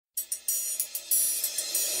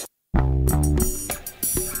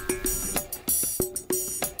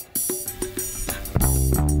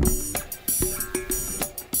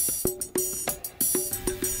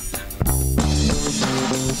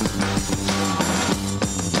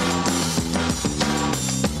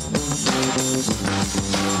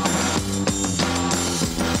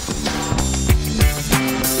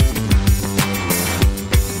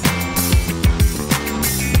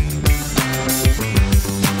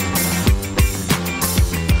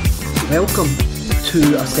welcome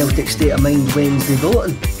to a Celtic State of Mind Wednesday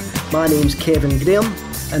Bulletin. My name's Kevin Graham,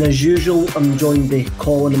 and as usual I'm joined by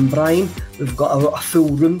Colin and Brian. We've got a full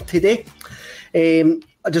room today. I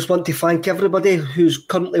just want to thank everybody who's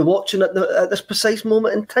currently watching at this precise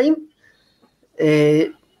moment in time.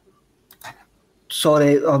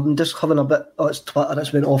 Sorry, I'm just having a bit. Oh, it's Twitter.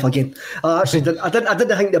 It's went off again. I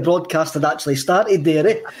didn't think the broadcast had actually started there,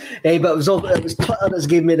 but it was Twitter that's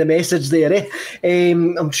gave me the message there.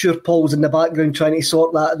 I'm sure Paul's in the background trying to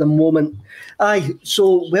sort that at the moment.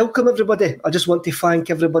 So welcome everybody. I just want to thank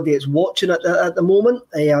everybody that's watching at the moment.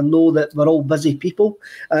 I know that we're all busy people,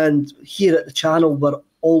 and here at the channel we're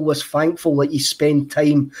always thankful that you spend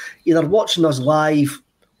time either watching us live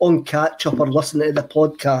on catch-up or listening to the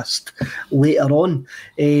podcast later on.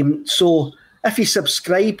 So if you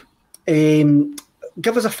subscribe,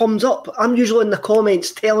 give us a thumbs up. I'm usually in the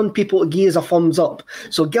comments telling people to give us a thumbs up.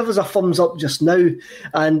 So give us a thumbs up just now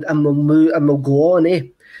and we'll go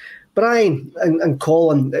on. Brian and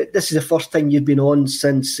Colin, this is the first time you've been on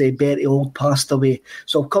since Bertie Auld passed away.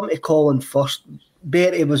 So I'll come to Colin first.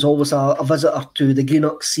 Bertie was always a visitor to the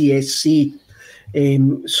Greenock CSC.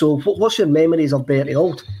 So what's your memories of Bertie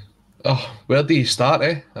Auld? Oh, where do you start,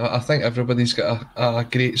 I think everybody's got a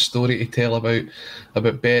great story to tell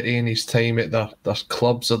about Bertie and his time at their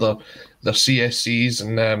clubs or their CSCs,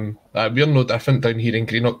 and we're no different down here in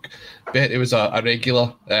Greenock. Bertie was a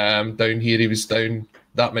regular down here. He was down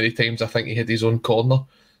that many times. I think he had his own corner.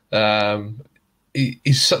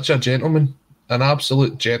 He's such a gentleman, an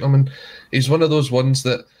absolute gentleman. He's one of those ones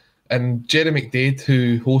that, and Jerry McDade,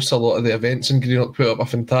 who hosts a lot of the events in Greenock, put up a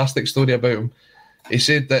fantastic story about him. He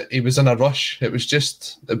said that he was in a rush. It was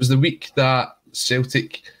the week that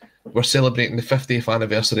Celtic were celebrating the 50th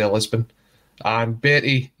anniversary of Lisbon, and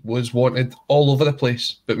Bertie was wanted all over the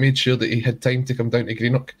place, but made sure that he had time to come down to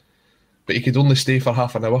Greenock, but he could only stay for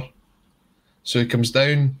half an hour. So he comes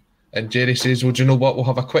down, and Jerry says, well, do you know what, we'll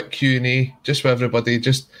have a quick Q&A just for everybody,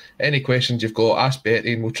 just any questions you've got, ask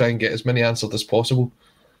Bertie, and we'll try and get as many answered as possible.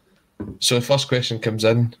 So the first question comes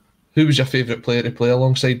in, who was your favourite player to play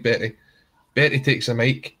alongside Bertie? Bertie takes a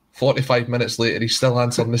mic, 45 minutes later he's still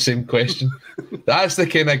answering the same question. That's the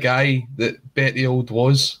kind of guy that Bertie Auld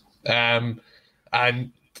was. And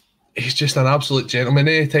he's just an absolute gentleman.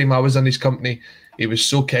 Anytime I was in his company, he was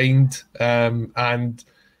so kind, and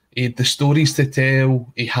he had the stories to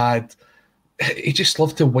tell. He just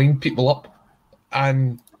loved to wind people up,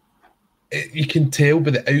 and you can tell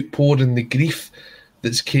by the outpour and the grief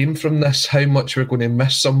that's came from this how much we're going to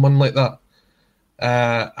miss someone like that.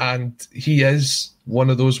 And he is one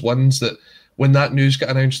of those ones that when that news got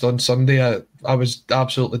announced on Sunday, I was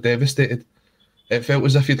absolutely devastated. It felt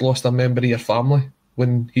as if he'd lost a member of your family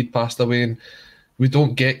when he'd passed away, and we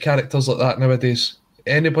don't get characters like that nowadays.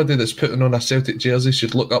 Anybody that's putting on a Celtic jersey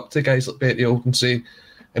should look up to guys like Bertie Auld and say,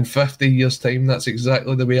 in 50 years' time, that's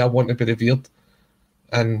exactly the way I want to be revered.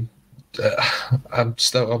 And I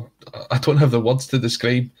don't have the words to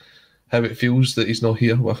describe how it feels that he's not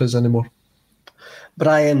here with us anymore.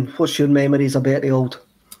 Brian, what's your memories of Bertie Auld?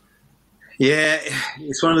 Yeah,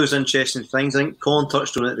 it's one of those interesting things. I think Colin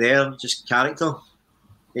touched on it there, just character.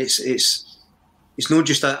 It's not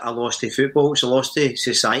just a loss to football, it's a loss to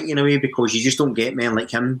society in a way, because you just don't get men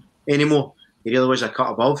like him anymore. He really was a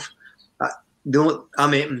cut above. I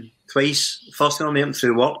met him twice. First time I met him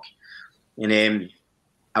through work, and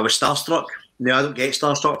I was starstruck. Now, I don't get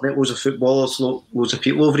starstruck. I've met loads of footballers, loads of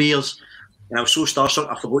people over the years, and I was so starstruck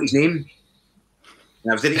I forgot his name.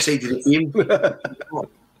 And I was very excited to see him.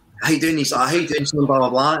 How you doing? He's like, how you doing? Blah blah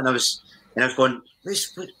blah. And I was going,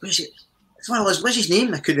 what's his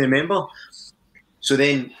name? I couldn't remember. So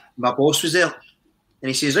then my boss was there, and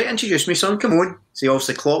he says, right, introduce me, son, come on. So he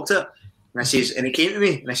obviously clocked it. And he came to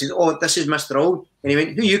me, and I says, oh, this is Mr. Auld. And he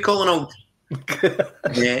went, who are you calling Auld?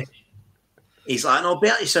 Yeah. He's like, no,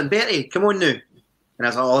 Bertie, son, Bertie, come on now. And I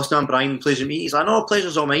was like, oh, listen, I'm Brian, pleasure to meet you. He's like, no,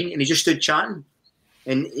 pleasure's all mine. And he just stood chatting.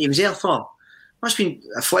 And he was there for, must have been,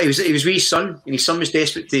 he was with his son, and his son was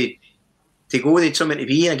desperate to go. They had something to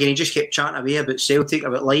be. And again, he just kept chatting away about Celtic,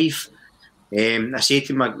 about life. I said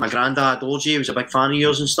to him, my granddad, Orgy, was a big fan of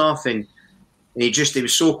yours and stuff. And he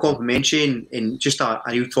was so complimentary and just a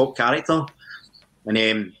real top character.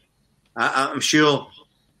 And I'm sure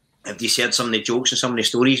if you heard some of the jokes and some of the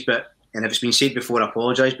stories, and if it's been said before, I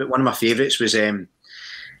apologise, but one of my favourites was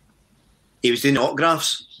he was doing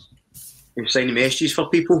autographs. He was signing messages for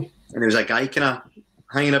people, and there was a guy kind of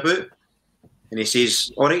hanging about, and he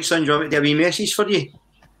says, all right, son, do you want me to do a wee message for you?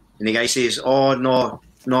 And the guy says, oh, no,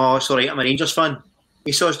 it's all right, I'm a Rangers fan.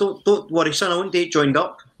 He says, don't worry, son, I won't get joined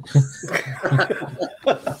up.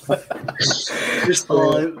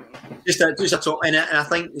 just a talk, and I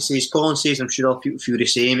think it says Colin says, I'm sure people feel the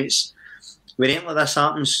same. It's when anything like this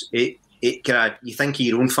happens, it kind of, you think of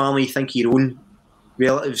your own family, you think of your own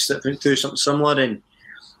relatives that went through something similar, and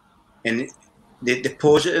the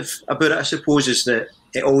positive about it, I suppose, is that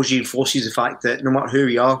it always reinforces the fact that no matter who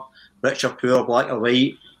we are, rich or poor, black or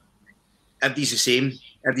white, everybody's the same.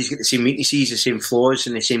 Everybody's got the same weaknesses, the same flaws,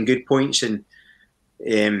 and the same good points, and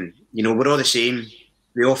we're all the same.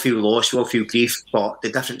 We all feel loss, we all feel grief, but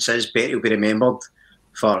the difference is Betty will be remembered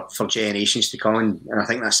for generations to come, and I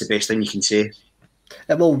think that's the best thing you can say.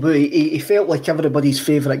 Well, he felt like everybody's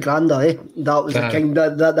favourite granddad. That was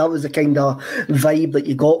that was the kind of vibe that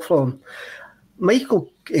you got from him.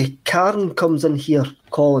 Michael, Karen comes in here,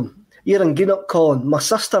 Colin. You're in Greenock, Colin. My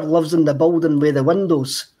sister lives in the building with the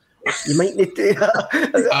windows. You might need to...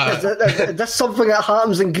 is this something that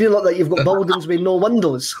happens in Greenock, that you've got buildings with no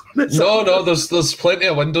windows? No, there's plenty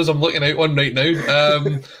of windows. I'm looking out one right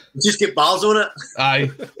now. Just get bars on it. Aye,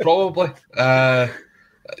 probably.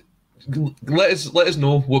 Let us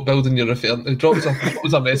know what building you're referring to. Drop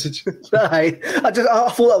us a message. Aye. I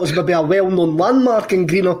thought that was maybe a well-known landmark in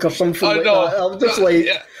Greenock or something like that. I was just like...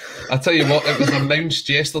 Yeah. I tell you what, it was announced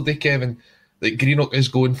yesterday, Kevin, that Greenock is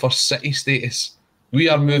going for city status. We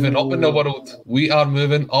are moving up in the world. We are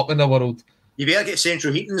moving up in the world. You better get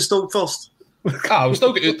central heating installed first. We'll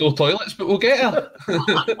still get outdoor toilets, but we'll get her.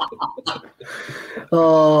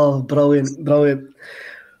 Oh, brilliant.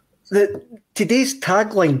 Today's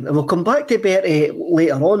tagline, and we'll come back to Bertie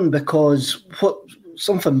later on, because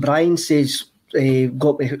something Brian says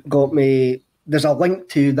got me. There's a link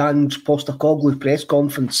to the Ange Postecoglou press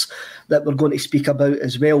conference that we're going to speak about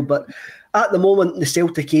as well. But at the moment, the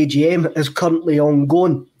Celtic AGM is currently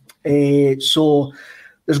ongoing. So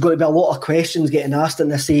there's going to be a lot of questions getting asked in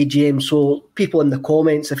this AGM. So people in the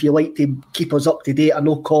comments, if you like to keep us up to date, I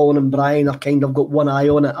know Colin and Brian have kind of got one eye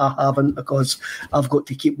on it. I haven't, because I've got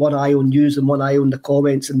to keep one eye on news and one eye on the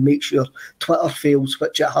comments and make sure Twitter fails,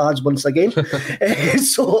 which it has once again.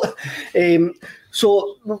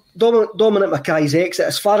 So Dominic McKay's exit,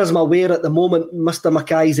 as far as I'm aware at the moment, Mr.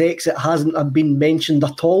 McKay's exit hasn't been mentioned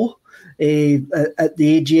at all at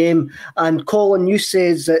the AGM. And Colin, you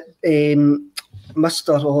says that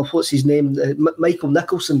what's his name, Michael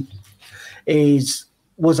Nicholson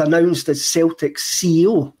was announced as Celtic's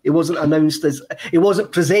CEO. He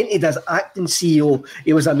wasn't presented as acting CEO.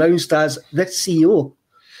 He was announced as the CEO.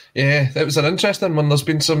 Yeah, that was an interesting one. There's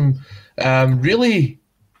been some really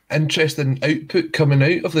interesting output coming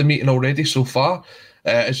out of the meeting already so far.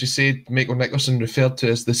 As you said, Michael Nicholson referred to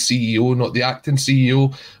as the CEO, not the acting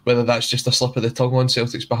CEO. Whether that's just a slip of the tongue on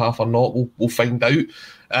Celtic's behalf or not, we'll find out.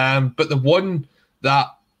 But the one that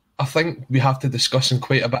I think we have to discuss in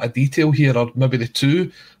quite a bit of detail here, or maybe the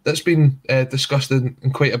two that's been discussed in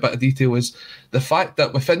quite a bit of detail, is the fact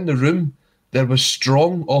that within the room there was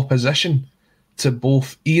strong opposition to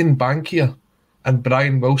both Ian Bankier and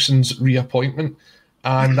Brian Wilson's reappointment.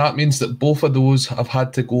 And that means that both of those have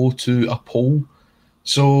had to go to a poll.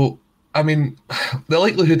 So, I mean, the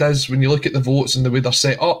likelihood is, when you look at the votes and the way they're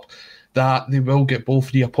set up, that they will get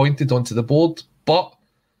both reappointed onto the board. But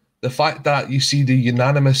the fact that you see the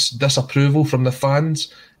unanimous disapproval from the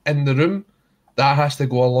fans in the room, that has to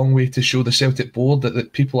go a long way to show the Celtic board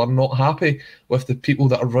that people are not happy with the people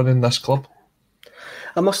that are running this club.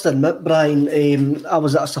 I must admit, Brian, I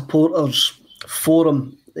was at a supporters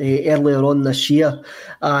forum earlier on this year,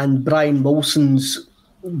 and Brian Wilson's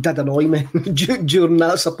did annoy me during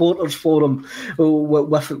that supporters forum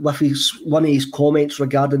with his one of his comments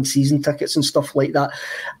regarding season tickets and stuff like that.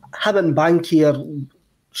 Him and Bankier,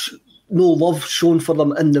 no love shown for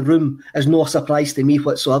them in the room is no surprise to me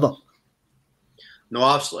whatsoever. No,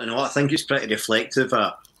 absolutely not. I think it's pretty reflective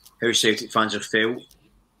of how Celtic fans have felt,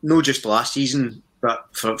 not just last season, but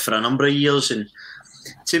for a number of years. And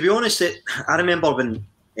to be honest, I remember when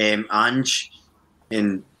Ange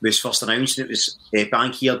was first announced, it was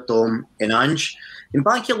Bankier, Dom and Ange. And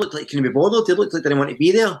Bankier looked like he couldn't be bothered. They looked like they didn't want to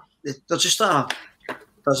be there.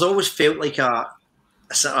 There's always felt like a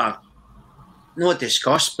sort of, not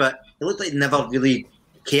disgust, but it looked like they never really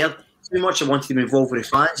cared too much. I wanted to be involved with the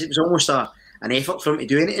fans. It was almost an effort for him to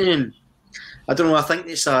do anything. And I don't know, I think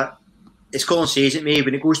it's Colin says it may,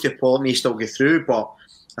 when it goes to a poll, it may still go through, but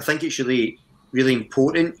I think it's really, really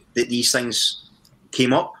important that these things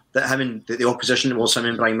came up, that the opposition towards him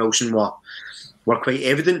and Brian Wilson were quite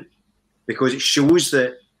evident, because it shows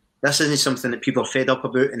that this isn't something that people are fed up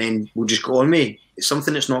about and then we'll just go on with. It's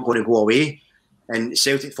something that's not going to go away. And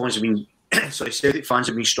Celtic fans have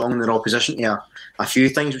been strong in their opposition to a few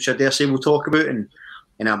things, which I dare say we'll talk about. And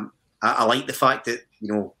I like the fact that,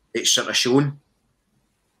 it's sort of shown.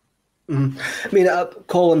 I mean,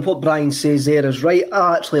 Colin, what Brian says there is right.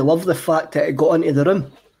 I actually love the fact that it got into the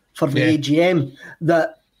room for the AGM,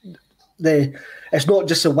 that it's not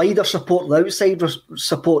just the wider support, the outside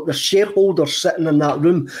support. The shareholders sitting in that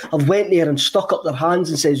room have went there and stuck up their hands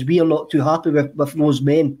and says, we are not too happy with those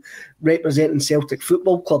men representing Celtic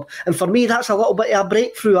Football Club. And for me, that's a little bit of a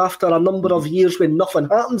breakthrough after a number of years when nothing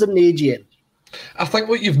happens in the AGM. I think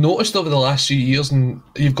what you've noticed over the last few years, and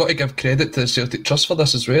you've got to give credit to the Celtic Trust for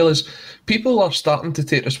this as well, is people are starting to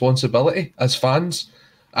take responsibility as fans,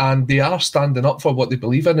 and they are standing up for what they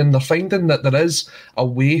believe in, and they're finding that there is a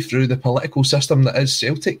way through the political system that is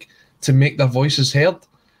Celtic to make their voices heard.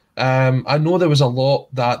 I know there was a lot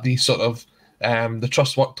that the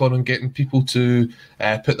Trust worked on getting people to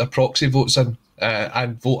put their proxy votes in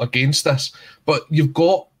and vote against this. But you've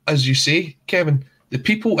got, as you say, Kevin, the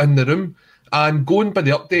people in the room. And going by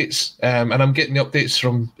the updates, and I'm getting the updates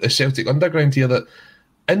from the Celtic Underground here, that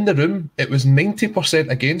in the room, it was 90%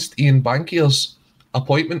 against Ian Bankier's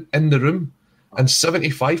appointment in the room and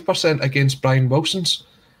 75% against Brian Wilson's.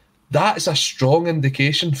 That is a strong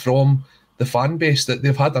indication from the fan base that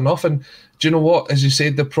they've had enough. And do you know what? As you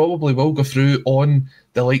said, they probably will go through on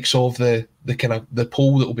the likes of the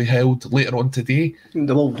poll that will be held later on today.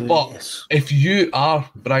 They will do, but yes. If you are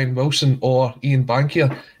Brian Wilson or Ian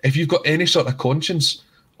Bankier, if you've got any sort of conscience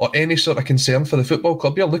or any sort of concern for the football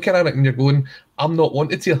club, you're looking at it and you're going, I'm not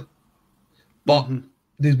wanted here. But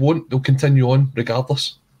they won't. They'll continue on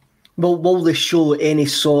regardless. Well, will they show any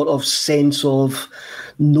sort of sense of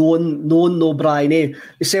knowing Brian?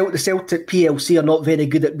 The Celtic PLC are not very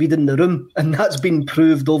good at reading the room, and that's been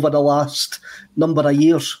proved over the last number of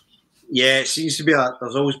years. Yeah, it seems to be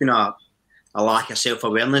there's always been a lack of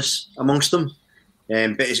self-awareness amongst them.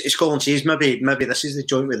 But as Colin says, maybe this is the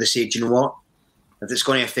joint where they say, do you know what? If it's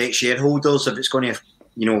going to affect shareholders, if it's going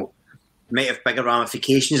to, might have bigger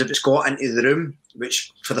ramifications, if it's got into the room,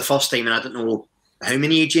 which for the first time, and I don't know how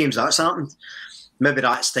many AGMs that's happened, maybe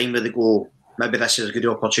that's time where they go, maybe this is a good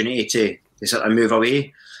opportunity to sort of move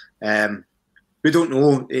away. We don't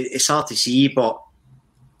know. It's hard to see, but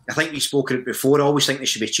I think we've spoken it before. I always think there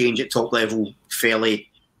should be change at top level fairly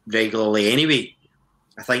regularly anyway.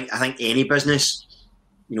 I think any business,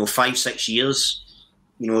 5-6 years,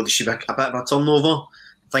 there should be a bit of a turnover.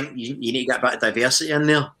 I think you need to get a bit of diversity in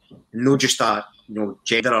there. Not just a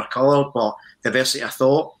gender or colour, but diversity of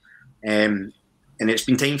thought. And it's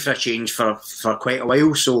been time for a change for quite a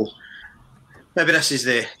while. So maybe this is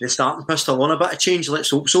the starting pistol on a bit of change. Let's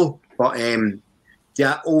hope so. But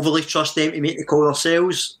overly trust them to make the call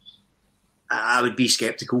themselves, I would be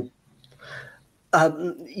sceptical.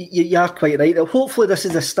 You're quite right. Hopefully this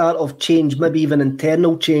is the start of change, maybe even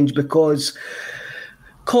internal change, because,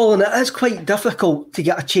 Colin, it is quite difficult to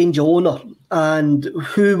get a change of owner, and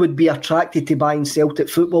who would be attracted to buying Celtic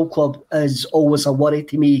Football Club is always a worry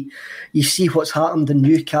to me. You see what's happened in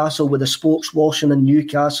Newcastle with the sports washing in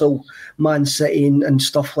Newcastle, Man City and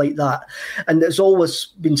stuff like that. And it's always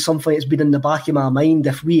been something that's been in the back of my mind.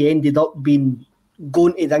 If we ended up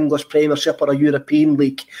going to the English Premiership or a European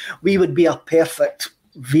League, we would be a perfect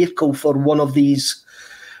vehicle for one of these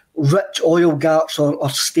rich oligarchs or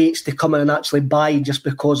states to come in and actually buy, just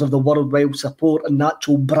because of the worldwide support and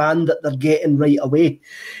natural brand that they're getting right away.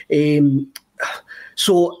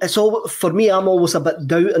 So it's all, for me, I'm always a bit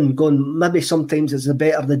doubting, going, maybe sometimes it's the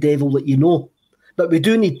better the devil that you know. But we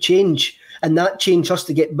do need change, and that change has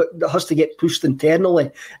to get pushed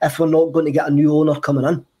internally if we're not going to get a new owner coming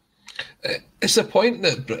in. It's the point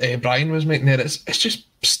that Brian was making there. It's just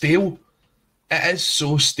stale. It is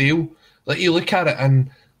so stale. Like, you look at it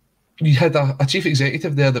and you had a chief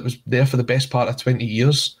executive there that was there for the best part of 20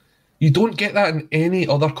 years. You don't get that in any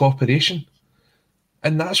other corporation.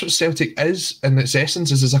 And that's what Celtic is, in its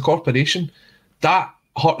essence, is a corporation. That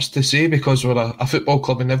hurts to say because we're a football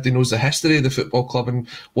club and everybody knows the history of the football club and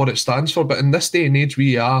what it stands for. But in this day and age,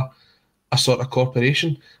 we are a sort of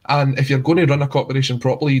corporation. And if you're going to run a corporation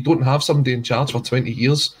properly, you don't have somebody in charge for 20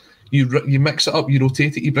 years. You mix it up, you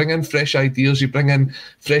rotate it, you bring in fresh ideas, you bring in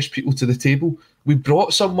fresh people to the table. We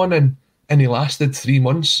brought someone in and he lasted 3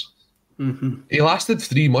 months. Mm-hmm. He lasted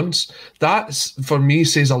 3 months. That, for me,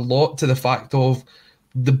 says a lot to the fact of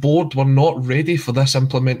the board were not ready for this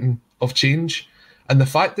implementing of change. And the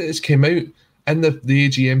fact that it's came out in the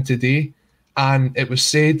AGM today and it was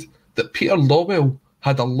said that Peter Lawwell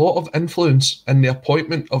had a lot of influence in the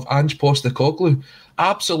appointment of Ange Postecoglou,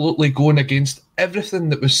 absolutely going against everything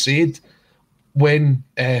that was said when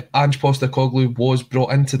Ange Postecoglou was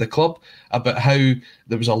brought into the club, about how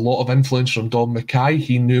there was a lot of influence from Don Mackay.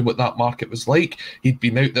 He knew what that market was like. He'd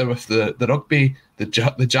been out there with the rugby, the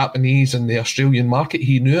Japanese and the Australian market.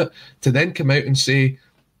 He knew it. To then come out and say,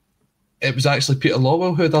 it was actually Peter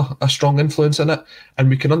Lawwell who had a strong influence in it, and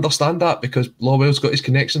we can understand that because Lawwell's got his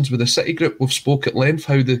connections with the City group. We've spoke at length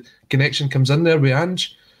how the connection comes in there with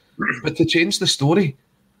Ange. But to change the story,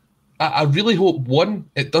 I really hope, one,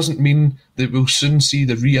 it doesn't mean that we'll soon see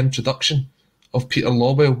the reintroduction of Peter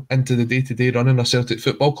Lawwell into the day-to-day running of Celtic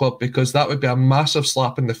Football Club, because that would be a massive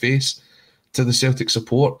slap in the face to the Celtic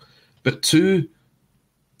support. But two,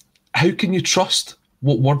 how can you trust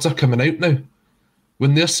what words are coming out now?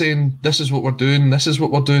 When they're saying, this is what we're doing, this is what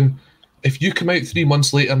we're doing, if you come out 3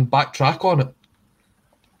 months later and backtrack on it,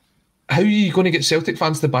 how are you going to get Celtic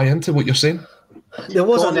fans to buy into what you're saying? There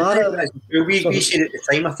was a narrative. We said at the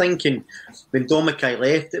time, I think, and when Don McKay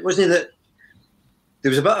left, it wasn't that there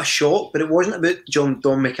was a bit of shock, but it wasn't about Don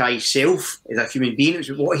McKay's self as a human being. It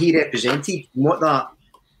was what he represented, and what that,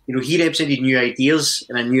 he represented new ideas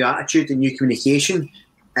and a new attitude and new communication,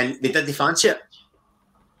 and they fancy it.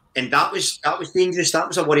 And that was dangerous. That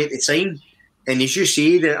was a worry at the time. And as you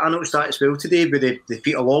say, I noticed that as well today with the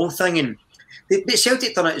Peter Lawwell thing. And but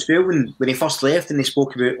Celtic done it as well when he first left, and they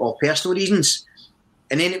spoke about all personal reasons.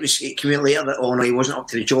 And then it came out later that, oh no, he wasn't up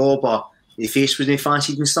to the job, or the face wasn't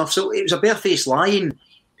fancied and stuff. So it was a barefaced lie. And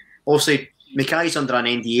obviously, McKay's under an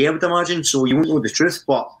NDA, I would imagine, so you won't know the truth.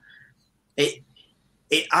 But I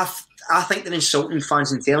think they're insulting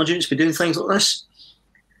fans' intelligence for doing things like this.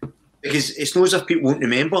 Because it's not as if people won't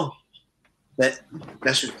remember that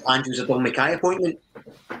this was Andrew's a Don McKay appointment.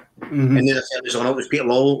 Mm-hmm. And then the third was on, it was Peter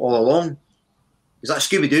Lawwell all along. Is that a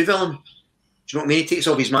Scooby-Doo villain? Do you know what I mean? He takes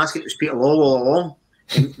off his mask, it was Peter Lawwell all along.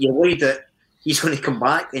 And you're worried that he's going to come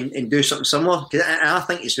back and do something similar. Because I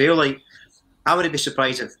think as well, I wouldn't be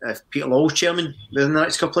surprised if Peter Lawwell's chairman within the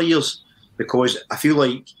next couple of years, because I feel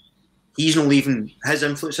like he's not leaving, his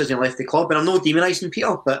influence hasn't left the club. And I'm not demonising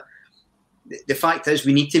Peter, but the fact is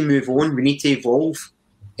we need to move on, we need to evolve,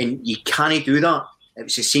 and you can't do that if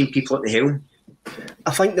it's the same people at the helm.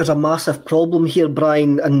 I think there's a massive problem here,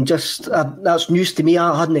 Brian, and just that's news to me.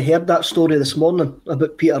 I hadn't heard that story this morning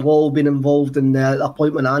about Peter Lawwell being involved in the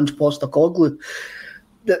appointment of Ange Postecoglou.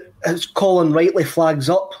 As Colin rightly flags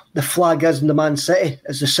up, the flag is in the Man City,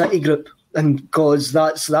 as the City group, and because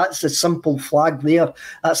that's a simple flag there,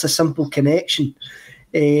 that's a simple connection.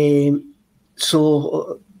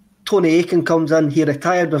 So Tony Aiken comes in, he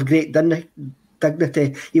retired with great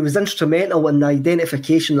dignity. He was instrumental in the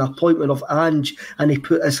identification and appointment of Ange, and he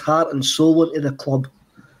put his heart and soul into the club.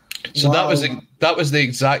 So wow. that was the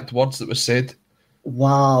exact words that was said.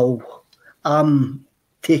 Wow. I'm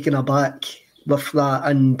taken aback with that,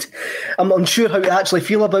 and I'm unsure how to actually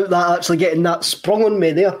feel about that, actually getting that sprung on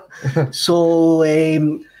me there. So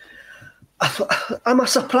am I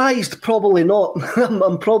surprised? Probably not.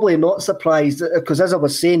 I'm probably not surprised, because as I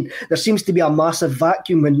was saying, there seems to be a massive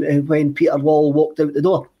vacuum when Peter Lawwell walked out the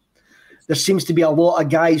door. There seems to be a lot of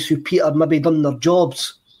guys who Peter maybe done their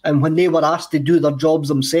jobs, and when they were asked to do their jobs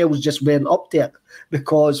themselves, just weren't up to it,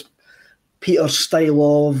 because Peter's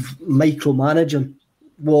style of micromanaging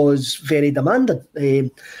was very demanding,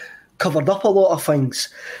 covered up a lot of things.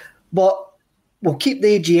 But we'll keep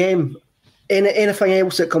the AGM. Anything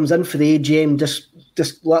else that comes in for the AGM, just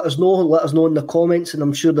let us know. Let us know in the comments, and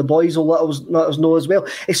I'm sure the boys will let us know as well.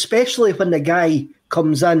 Especially when the guy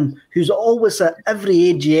comes in who's always at every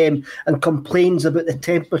AGM and complains about the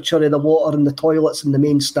temperature of the water in the toilets in the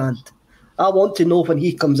main stand. I want to know when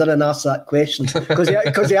he comes in and asks that question, because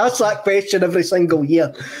he asks that question every single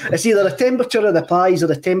year. It's either the temperature of the pies or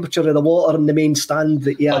the temperature of the water in the main stand.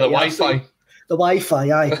 Or the Wi-Fi. The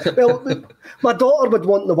Wi-Fi, aye. Well, my daughter would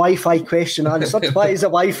want the Wi-Fi question answered. Why is the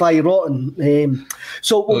Wi-Fi rotten?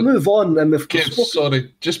 So we'll move on. And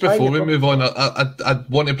sorry, just before we move on, I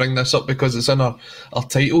want to bring this up because it's in our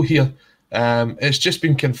title here. It's just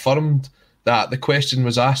been confirmed that the question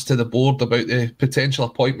was asked to the board about the potential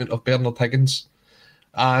appointment of Bernard Higgins.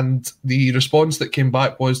 And the response that came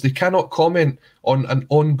back was they cannot comment on an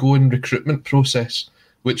ongoing recruitment process,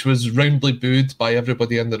 which was roundly booed by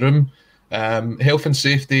everybody in the room. Health and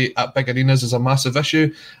safety at big arenas is a massive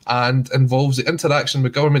issue and involves the interaction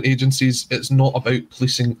with government agencies. It's not about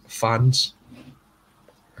policing fans.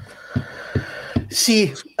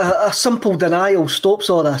 See, a simple denial stops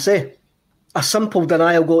all this, A simple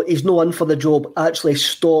denial, he's no in for the job, actually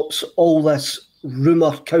stops all this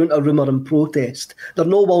rumour, counter-rumour and protest. They're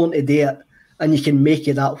not willing to do it, and you can make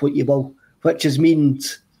of that what you will, which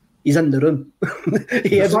means he's in the room.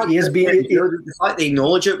 The fact they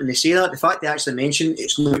acknowledge it when they say that, the fact they actually mention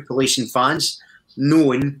it's not policing fans,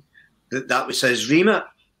 knowing that was his remit.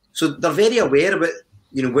 So they're very aware about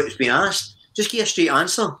what's been asked. Just give a straight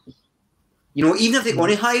answer. Even if they're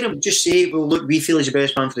going to hire him, just say, well, look, we feel he's the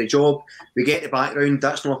best man for the job. We get the background,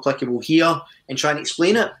 that's not applicable here, and try and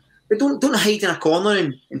explain it. But don't hide in a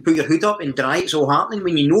corner and put your hood up and deny it's all happening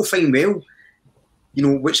when you know fine well,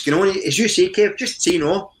 what's going on. As you say, Kev, just say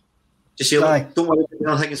no. Just say, look, don't worry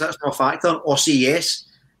about Higgins, that's not a factor, or say yes.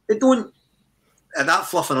 But don't. That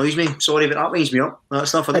fluff annoys me. Sorry, but that winds me up.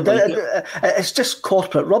 That's not for the It's just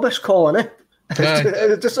corporate rubbish, Colin.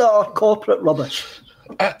 It's just corporate rubbish.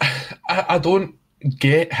 I don't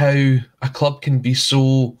get how a club can be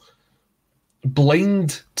so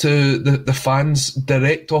blind to the fans'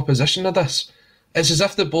 direct opposition of this. It's as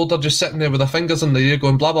if the board are just sitting there with their fingers in the air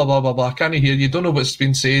going blah blah blah blah blah. Can't you hear? You don't know what's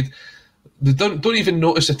been said. They don't even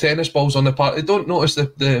notice the tennis balls on the park. They don't notice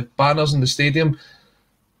the banners in the stadium.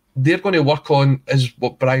 They're going to work on, as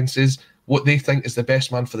what Brian says, what they think is the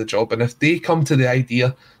best man for the job. And if they come to the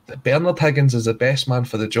idea that Bernard Higgins is the best man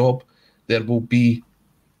for the job, there will be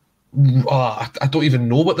I don't even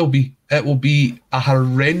know what there'll be. It will be a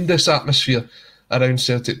horrendous atmosphere around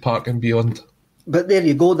Celtic Park and beyond. But there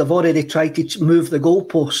you go, they've already tried to move the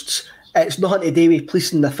goalposts. It's nothing to do with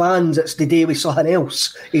policing the fans, it's to do with something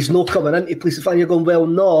else. He's not coming in to police the fans. You're going, well,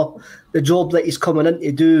 no, the job that he's coming in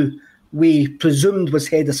to do, we presumed was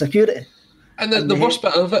head of security. And the worst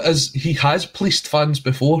bit of it is he has policed fans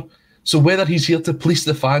before. So whether he's here to police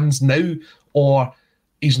the fans now or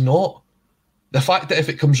he's not, the fact that if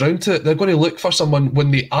it comes round to it, they're going to look for someone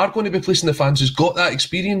when they are going to be policing the fans who's got that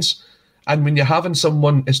experience. And when you're having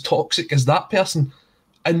someone as toxic as that person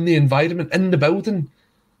in the environment, in the building,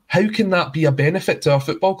 how can that be a benefit to our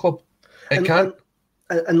football club? It can't.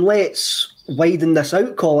 And let's widen this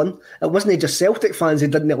out, Colin. It wasn't just Celtic fans who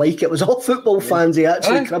didn't like it. It was all football fans he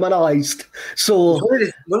actually criminalised. So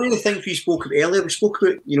one of the things we spoke about earlier, we spoke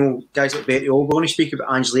about, guys like Betty All. We're going to speak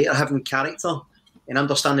about Ange later, having character and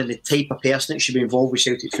understanding the type of person that should be involved with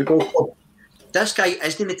Celtic Football Club. This guy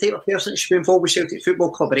isn't the type of person that should be involved with Celtic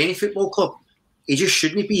Football Club or any football club. He just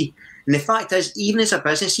shouldn't be. And the fact is, even as a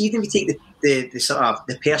business, even if you take the sort of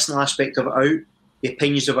the personal aspect of it out, the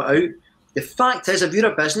opinions of it out, the fact is, if you're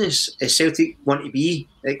a business, as Celtic want to be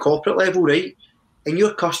at corporate level, right, and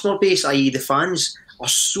your customer base, i.e. the fans, are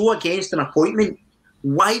so against an appointment,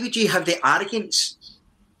 why would you have the arrogance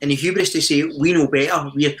and the hubris to say, we know better,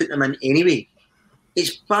 we're putting them in anyway?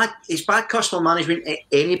 It's bad customer management at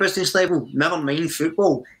any business level, never mind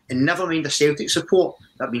football, and never mind the Celtic support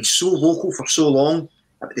that have been so vocal for so long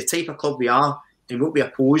about the type of club we are and what we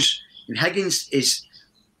oppose. And Higgins is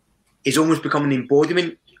almost become an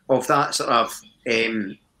embodiment of that sort of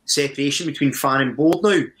separation between fan and board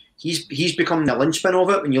now. He's become the linchpin of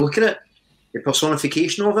it when you look at it, the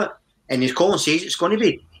personification of it. And as Colin says, it's going to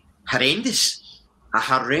be a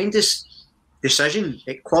horrendous decision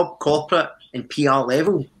at club, corporate and PR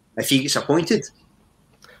level if he gets appointed.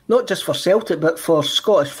 Not just for Celtic, but for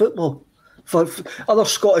Scottish football. For other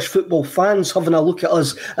Scottish football fans having a look at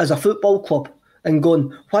us as a football club and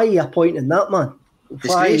going, why are you appointing that man?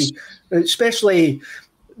 Why? Especially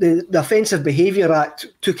the Offensive Behaviour Act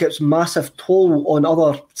took its massive toll on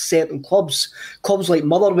other certain clubs. Clubs like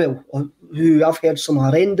Motherwell, who I've heard some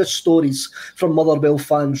horrendous stories from Motherwell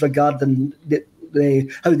fans regarding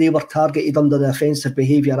how they were targeted under the Offensive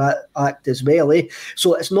Behaviour Act as well.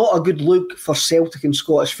 So it's not a good look for Celtic and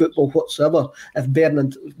Scottish football whatsoever if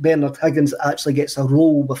Bernard Higgins actually gets a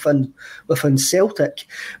role within Celtic.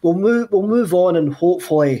 We'll move on and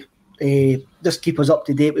hopefully just keep us up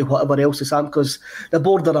to date with whatever else is happening, because the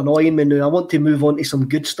board are annoying me now. I want to move on to some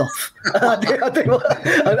good stuff. I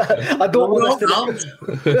don't want us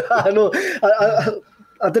to. I know.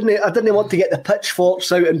 I didn't want to get the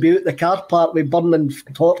pitchforks out and be out the car park with burning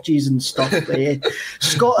torches and stuff.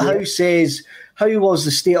 Scott House says, how was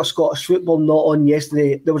the state of Scottish football not on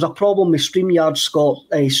yesterday? There was a problem with StreamYard, Scott.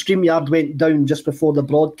 StreamYard went down just before the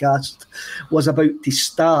broadcast was about to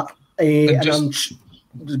start.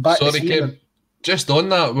 Kev, just on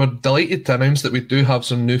that, we're delighted to announce that we do have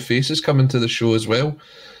some new faces coming to the show as well.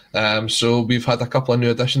 So we've had a couple of new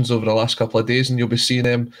additions over the last couple of days, and you'll be seeing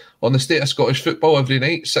them on the State of Scottish Football every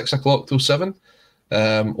night, 6 o'clock till 7,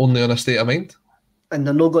 only on A State of Mind. And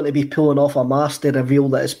they're not going to be pulling off a mask to reveal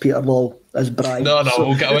that it's Peter Law as Brian. No,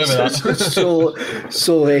 we'll get away with that.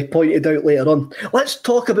 so pointed out later on. Let's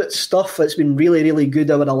talk about stuff that's been really, really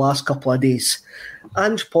good over the last couple of days.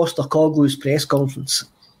 Ange Postecoglou's press conference.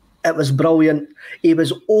 It was brilliant. He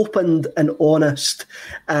was open and honest,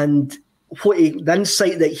 and the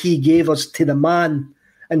insight that he gave us to the man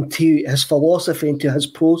and to his philosophy and to his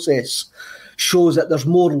process shows that there's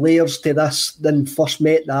more layers to this than first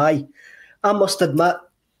met the eye. I must admit,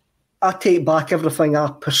 I take back everything I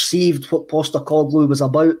perceived what Postecoglou was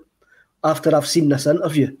about after I've seen this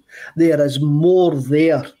interview. There is more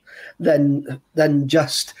there than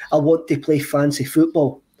just, I want to play fancy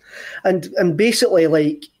football. And basically,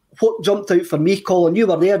 like, what jumped out for me, Colin, you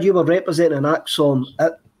were there, you were representing ACSOM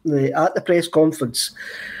at the press conference.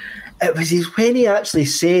 It was when he actually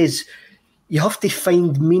says you have to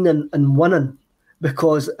find meaning in winning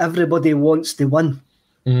because everybody wants to win.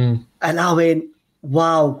 And I went,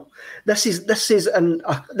 wow, this is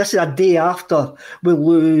a day after we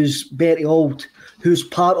lose Bertie Auld, who's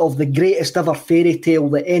part of the greatest ever fairy tale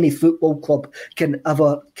that any football club can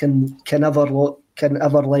ever want.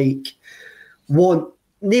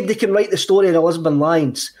 Nobody can write the story of the Lisbon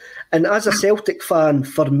Lions. And as a Celtic fan,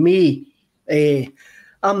 for me,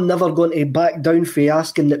 I'm never going to back down for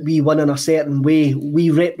asking that we win in a certain way.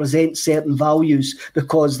 We represent certain values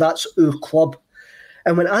because that's our club.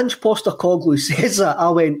 And when Ange Postecoglou says that, I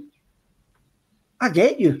went, I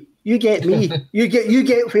get you. You get me. You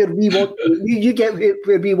get where we want. You get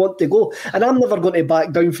where we want to go. And I'm never going to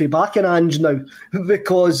back down for backing Ange now,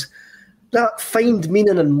 because that find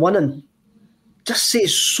meaning in winning just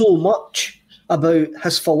says so much about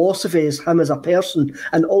his philosophy as him as a person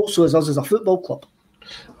and also as us as a football club.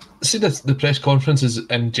 See, the press conferences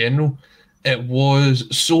in general, it was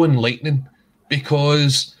so enlightening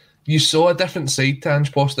because you saw a different side to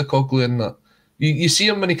Ange Postecoglou in that. You see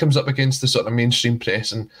him when he comes up against the sort of mainstream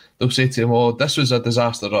press and they'll say to him, oh, this was a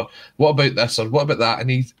disaster, or what about this, or what about that? And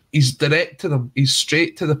he's direct to them. He's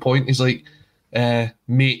straight to the point. He's like,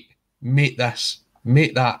 mate this,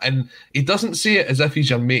 mate that. And he doesn't say it as if he's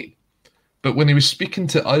your mate. But when he was speaking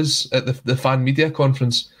to us at the fan media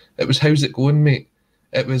conference, it was, how's it going, mate?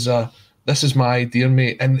 It was, this is my idea,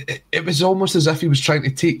 mate. And it was almost as if he was trying to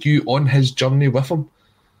take you on his journey with him.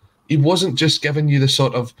 He wasn't just giving you the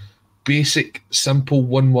sort of basic, simple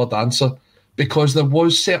one-word answer, because there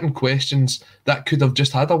was certain questions that could have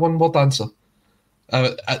just had a one-word answer.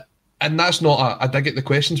 And that's not a dig at the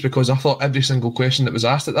questions, because I thought every single question that was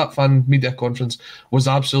asked at that fan media conference was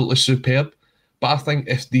absolutely superb. But I think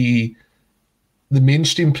if the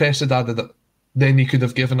mainstream press had added it, then he could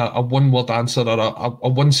have given a one-word answer or a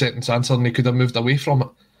one-sentence answer, and he could have moved away from it.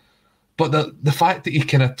 But the fact that he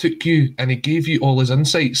kind of took you and he gave you all his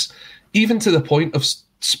insights, even to the point of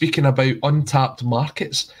speaking about untapped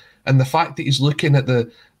markets, and the fact that he's looking at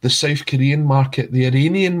the South Korean market, the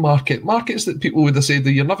Iranian markets that people would have said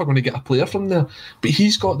that you're never going to get a player from there. But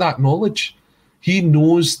he's got that knowledge. He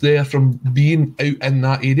knows there from being out in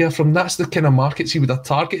that area, that's the kind of markets he would have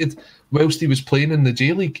targeted whilst he was playing in the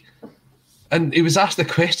J-League. And he was asked a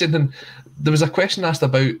question, and there was a question asked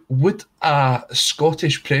about, would a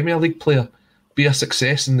Scottish Premier League player be a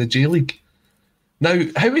success in the J-League? Now,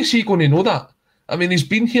 how is he going to know that? I mean, he's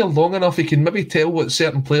been here long enough, he can maybe tell what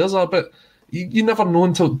certain players are, but you never know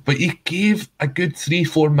until... But he gave a good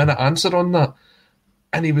 3-4 minute answer on that.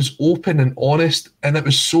 And he was open and honest, and it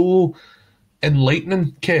was so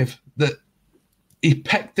enlightening, Kev, that he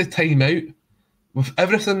picked the time out with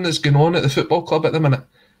everything that's going on at the football club at the minute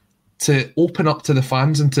to open up to the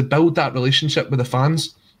fans and to build that relationship with the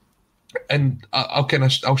fans. And I'll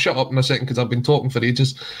shut up in a second because I've been talking for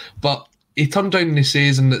ages, but he turned down and he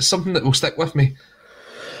says, and it's something that will stick with me,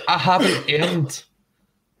 I haven't earned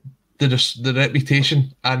the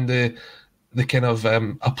reputation and the kind of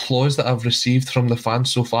applause that I've received from the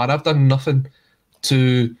fans so far. I've done nothing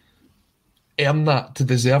to earn that, to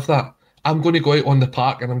deserve that. I'm going to go out on the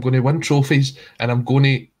park and I'm going to win trophies and I'm going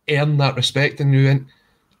to earn that respect.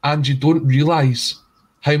 And you don't realise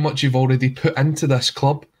how much you've already put into this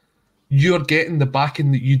club. You're getting the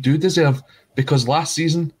backing that you do deserve, because last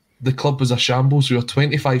season the club was a shambles. We were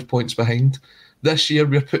 25 points behind. This year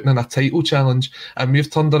we're putting in a title challenge and we've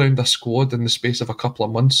turned around a squad in the space of a couple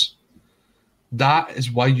of months. That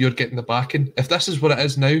is why you're getting the backing. If this is what it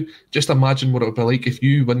is now, just imagine what it would be like if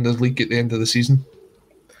you win the league at the end of the season.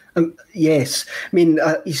 Yes, I mean,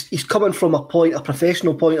 he's coming from a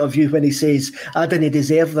professional point of view when he says, I didn't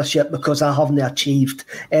deserve this yet because I haven't achieved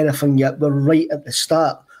anything yet. We're right at the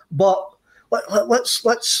start. But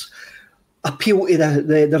let's appeal to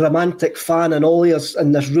the romantic fan and all of us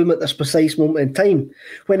in this room at this precise moment in time.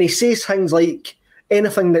 When he says things like,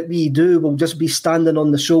 anything that we do will just be standing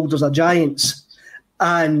on the shoulders of giants.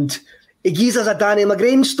 And he gives us a Danny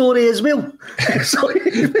McGrain story as well. So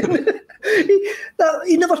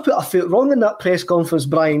he never put a foot wrong in that press conference,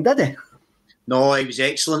 Brian, did he? No, he was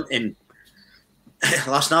excellent. And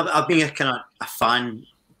last night, I've been a fan,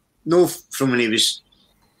 no from when he was,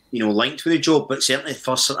 linked with the job, but certainly the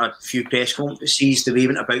first a few press conferences, the way he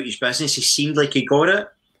went about his business, he seemed like he got it.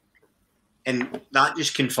 And that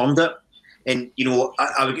just confirmed it. And,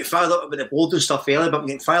 I would get fired up about the board and stuff earlier, but I'm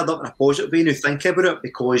getting fired up in a positive way now thinking about it,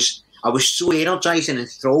 because I was so energised and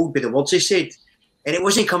enthralled by the words he said. And it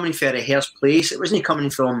wasn't coming from a rehearsed place. It wasn't coming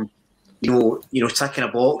from, ticking a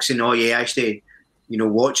box and, oh yeah, actually,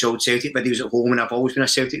 watch old Celtic videos at home, and I've always been a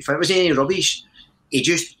Celtic fan. It wasn't any rubbish. He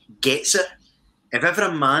just gets it. If ever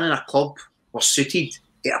a man in a club was suited,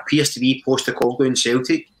 it appears to be Postecoglou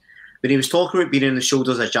Celtic. When he was talking about being on the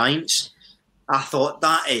shoulders of giants, I thought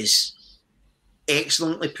that is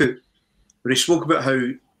excellently put. When he spoke about how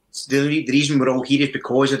the reason we're all here is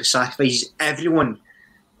because of the sacrifices everyone,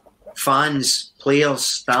 fans, players,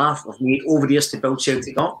 staff, have made over the years to build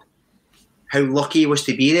Celtic up. How lucky he was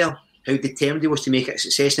to be there, how determined he was to make it a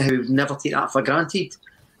success, and how he would never take that for granted.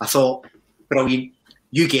 I thought, brilliant.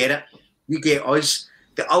 You get it. You get us.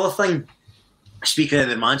 The other thing, speaking of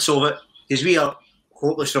the romance of it, is we are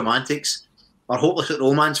hopeless romantics, or hopeless at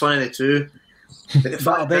romance, one of the two. But the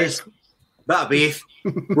fact is, bit of both.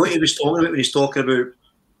 What he was talking about when he's talking about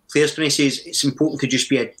players, when he says it's important to just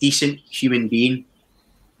be a decent human being,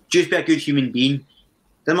 just be a good human being.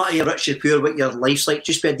 No matter you're rich or poor, what your life's like,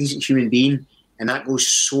 just be a decent human being, and that goes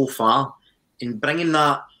so far. And bringing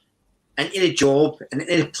that into the job and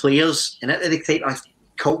into the players and into the type of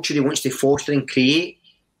culture he wants to foster and create,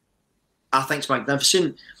 I think it's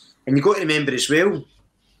magnificent. And you've got to remember as well,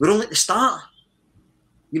 we're only at the start.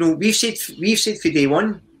 We've said for day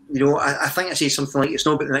one, I think I said something like it's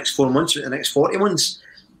not about the next 4 months, but the next 40 months.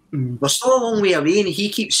 We're still a long way away, and he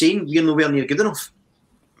keeps saying we're nowhere near good enough.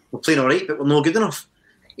 We're playing all right, but we're not good enough.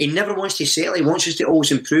 He never wants to settle. He wants us to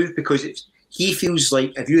always improve, because he feels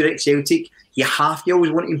like if you're at Celtic, you have to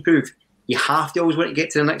always want to improve. You have to always want to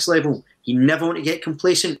get to the next level. You never want to get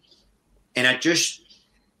complacent. And I just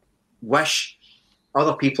wish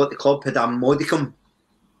other people at the club had a modicum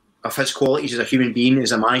of his qualities as a human being,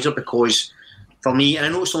 as a manager, because for me, and I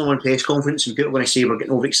know it's only one press conference and people are going to say we're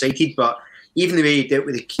getting overexcited, but even the way he dealt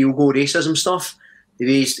with the Kyogo racism stuff, the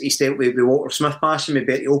way he's dealt with Walter Smith passing, with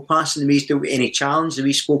Betty O passing, the way he's dealt with any challenge, the way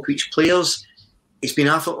he spoke to each players, it's been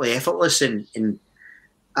absolutely effortless. And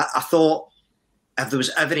I thought if there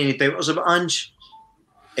was ever any doubters about Ange,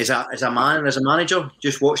 as a man and as a manager,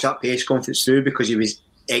 just watch that press conference through, because he was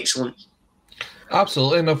excellent.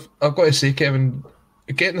 Absolutely, and I've got to say, Kevin,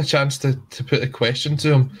 getting the chance to put a question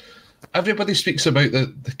to him, everybody speaks about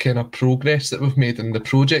the kind of progress that we've made and the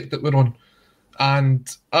project that we're on. And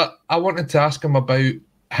I wanted to ask him about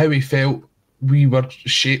how he felt we were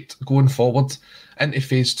shaped going forward into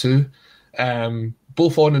phase 2,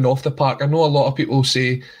 both on and off the park. I know a lot of people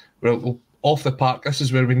say, well, off the park, this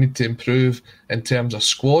is where we need to improve in terms of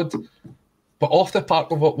squad. But off the park,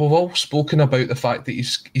 we've all spoken about the fact that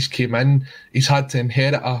he's came in, he's had to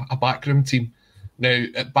inherit a backroom team. Now,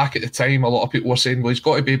 back at the time, a lot of people were saying, well, he's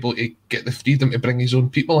got to be able to get the freedom to bring his own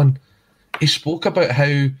people in. He spoke about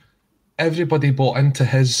how everybody bought into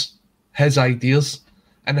his ideas,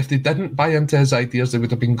 and if they didn't buy into his ideas, they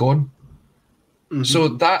would have been gone. Mm-hmm. So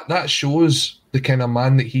that shows the kind of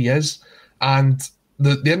man that he is. And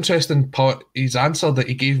the interesting part, his answer that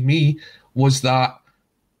he gave me, was that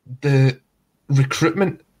the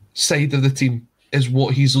recruitment side of the team is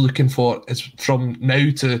what he's looking for, is from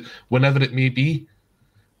now to whenever it may be.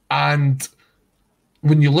 And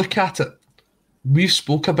when you look at it, we've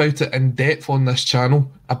spoke about it in depth on this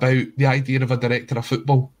channel about the idea of a director of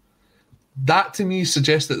football. That to me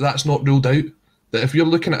suggests that that's not ruled out. That if you're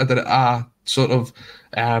looking at a sort of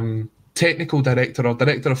technical director or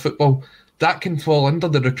director of football, that can fall under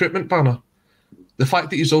the recruitment banner. The fact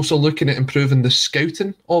that he's also looking at improving the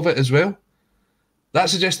scouting of it as well, that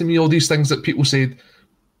suggests to me all these things that people said,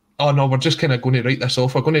 oh no, we're just kind of going to write this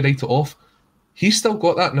off, we're going to write it off. He's still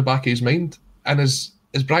got that in the back of his mind. And as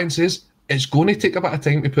Brian says, it's going to take a bit of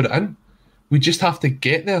time to put it in. We just have to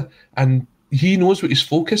get there. And he knows what his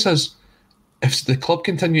focus is. If the club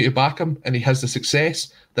continue to back him and he has the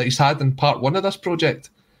success that he's had in part 1 of this project,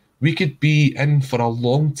 we could be in for a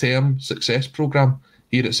long-term success programme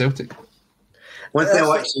here at Celtic. One thing I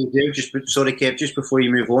want to say there, sorry Kev, just before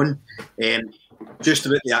you move on, just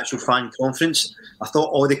about the actual fan conference, I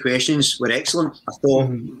thought all the questions were excellent. I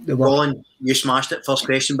thought, Colin, you smashed it. First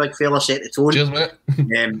question, big fella, set the tone. Cheers,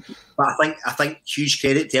 mate. But I think huge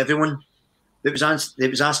credit to everyone that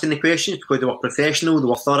was asking the questions, because they were professional, they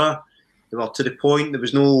were thorough, they were to the point. There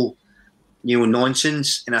was no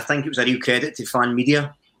nonsense, and I think it was a real credit to fan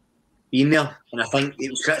media being there. And I think it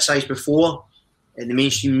was criticised before, and the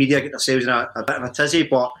mainstream media get themselves in a bit of a tizzy,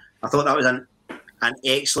 but I thought that was an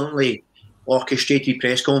excellently orchestrated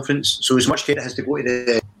press conference. So as much credit has to go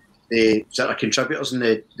to the sort of contributors and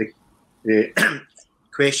the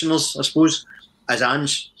questioners, I suppose, as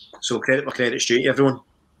Ange. So credit where credit's due to everyone.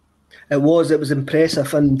 It was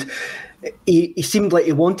impressive, and he seemed like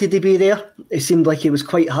he wanted to be there. It seemed like he was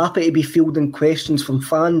quite happy to be fielding questions from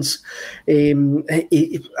fans.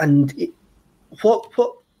 What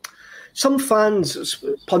some fans,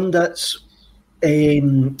 pundits,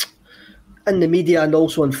 in the media and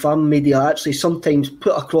also in fan media actually sometimes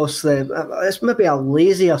put across it's maybe a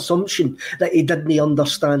lazy assumption that he didn't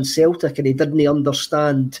understand Celtic and he didn't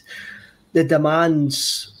understand the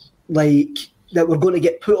demands that were going to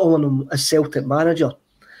get put on him as Celtic manager.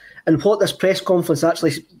 And what this press conference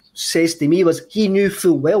actually says to me was he knew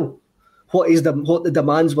full well what the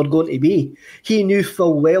demands were going to be. He knew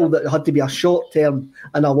full well that it had to be a short term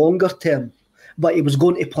and a longer term, but he was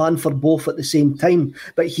going to plan for both at the same time.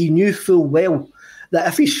 But he knew full well that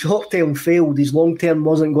if his short term failed, his long term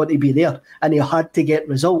wasn't going to be there, and he had to get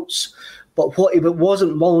results. But what he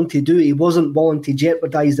wasn't willing to do, he wasn't willing to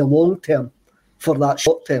jeopardise the long term for that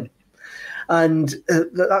short term. And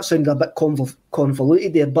that sounded a bit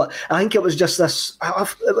convoluted there, but I think it was just this,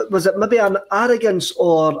 was it maybe an arrogance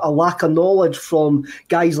or a lack of knowledge from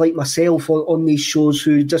guys like myself on these shows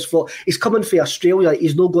who just thought, he's coming from Australia,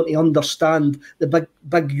 he's not going to understand the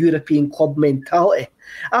big European club mentality.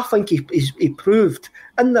 I think he proved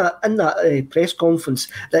in that press conference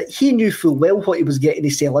that he knew full well what he was getting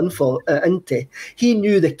himself into. He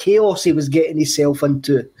knew the chaos he was getting himself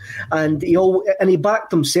into, and he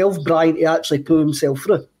backed himself, Brian, to actually pull himself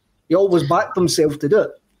through. He always backed himself to do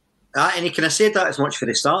it. And he kind of said that as much for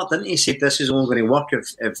the start, didn't he? He said this is only going to work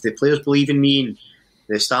if the players believe in me, and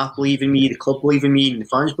the staff believe in me, the club believe in me, and the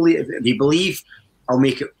fans believe. If you believe, I'll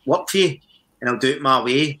make it work for you, and I'll do it my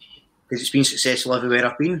way. Because it's been successful everywhere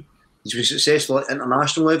I've been. He's been successful at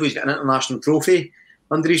international level. He's got an international trophy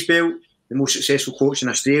under his belt. The most successful coach in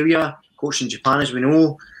Australia, coach in Japan, as we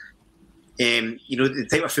know. The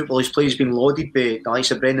type of football he's played has been lauded by the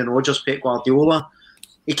likes of Brendan Rodgers, Pep Guardiola.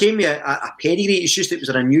 He came with a pedigree. It's just it was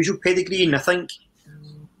an unusual pedigree, and I think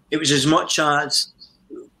it was as much as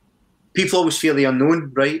people always fear the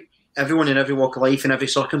unknown, right? Everyone in every walk of life, in every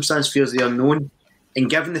circumstance, fears the unknown. And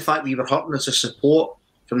given the fact we were hurting as a support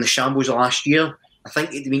from the shambles of last year, I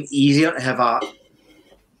think it'd been easier to have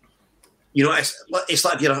it's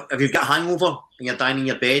like if you've got a hangover and you're dying in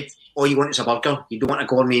your bed, all you want is a burger. You don't want a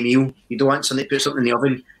gourmet meal. You don't want something to put something in the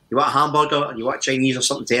oven. You want a hamburger or you want Chinese or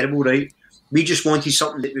something terrible, right? We just wanted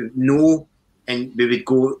something that we would know and we would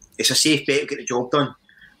go, it's a safe bet to get the job done.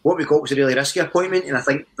 What we got was a really risky appointment, and I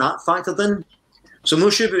think that factored in. So I'm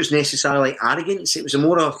not sure if it was necessarily arrogance. It was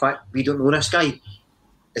more of a fact, we don't know this guy.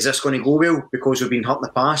 Is this going to go well because we've been hurt in the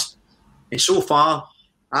past? And so far,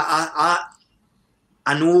 I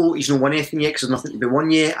know he's not won anything yet because there's nothing to be won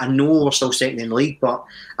yet. I know we're still second in the league, but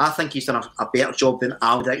I think he's done a better job than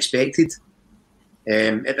I would have expected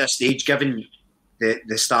at this stage, given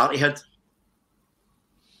the start he had.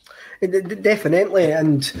 Definitely,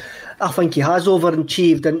 and I think he has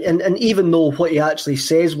overachieved. And even though what he actually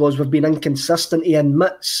says was we've been inconsistent, he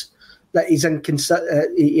admits that he's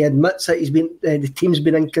inconsistent. He admits that he's been the team's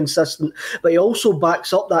been inconsistent, but he also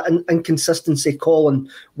backs up that inconsistency, Colin,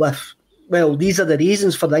 with, well, these are the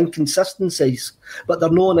reasons for the inconsistencies, but they're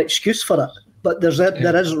not an excuse for it. But there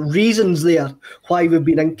is reasons there why we've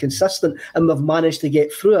been inconsistent, and we've managed to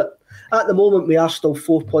get through it. At the moment, we are still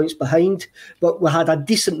 4 points behind, but we had a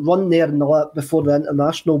decent run there before the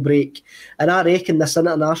international break. And I reckon this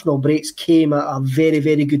international break came at a very,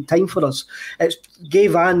 very good time for us. It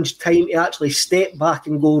gave Ange time to actually step back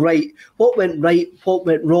and go, right, what went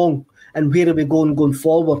wrong, and where are we going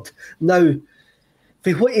forward? Now,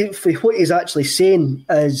 for what he's actually saying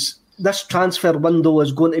is this transfer window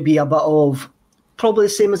is going to be a bit of probably the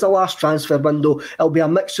same as the last transfer window. It'll be a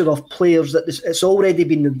mixture of players that it's already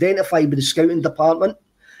been identified by the scouting department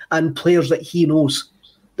and players that he knows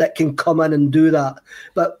that can come in and do that.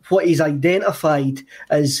 But what he's identified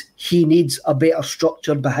is he needs a better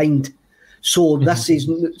structure behind. So this is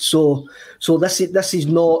this is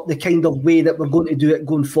not the kind of way that we're going to do it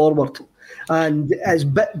going forward. And it's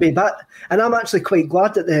bit by bit. And I'm actually quite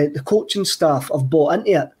glad that the coaching staff have bought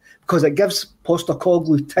into it, because it gives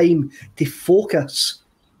Postecoglou time to focus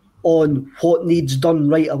on what needs done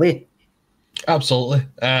right away. Absolutely.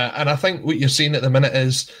 And I think what you're seeing at the minute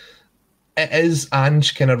is it is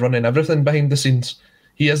Ange kind of running everything behind the scenes.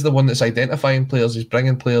 He is the one that's identifying players, he's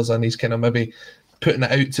bringing players in, he's kind of maybe putting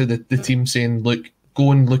it out to the team saying, look,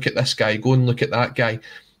 go and look at this guy, go and look at that guy.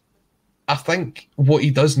 I think what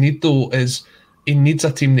he does need, though, is he needs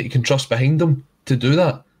a team that he can trust behind him to do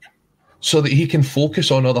that, so that he can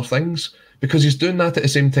focus on other things, because he's doing that at the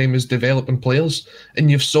same time as developing players. And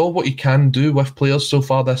you've saw what he can do with players so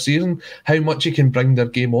far this season, how much he can bring their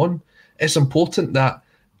game on. It's important that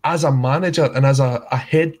as a manager and as a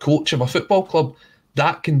head coach of a football club,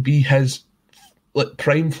 that can be his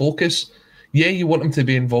prime focus. Yeah, you want him to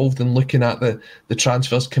be involved in looking at the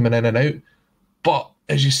transfers coming in and out, but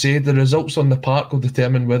as you say, the results on the park will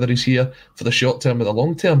determine whether he's here for the short term or the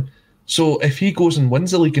long term. So if he goes and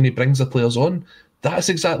wins the league and he brings the players on, that's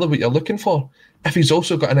exactly what you're looking for. If he's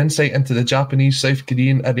also got an insight into the Japanese, South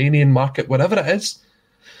Korean, Iranian market, whatever it is,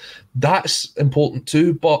 that's important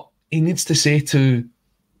too. But he needs to say to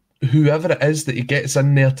whoever it is that he gets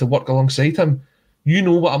in there to work alongside him, you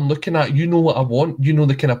know what I'm looking at, you know what I want, you know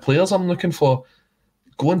the kind of players I'm looking for.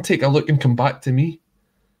 Go and take a look and come back to me.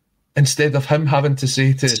 Instead of him having to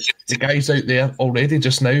say to the guys out there already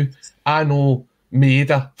just now, I know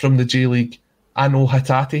Maeda from the J-League, I know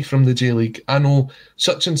Hatate from the J-League, I know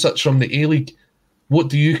such and such from the A-League. What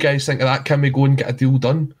do you guys think of that? Can we go and get a deal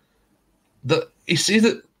done? He said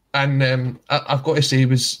it, and I've got to say he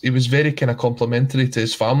was very kind of complimentary to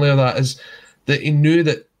his family of that, is that he knew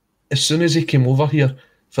that as soon as he came over here,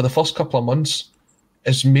 for the first couple of months,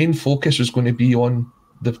 his main focus was going to be on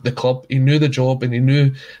the club. He knew the job and he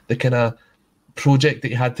knew the kind of project that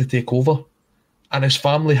he had to take over. And his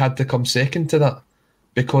family had to come second to that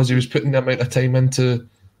because he was putting the amount of time into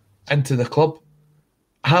the club.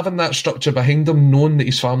 Having that structure behind him, knowing that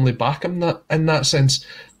his family back him in that sense,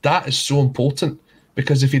 that is so important.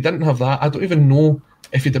 Because if he didn't have that, I don't even know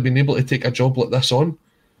if he'd have been able to take a job like this on.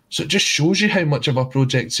 So it just shows you how much of a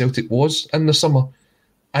project Celtic was in the summer.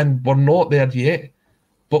 And we're not there yet,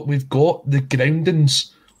 but we've got the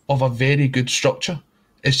groundings of a very good structure.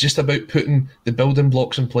 It's just about putting the building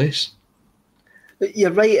blocks in place.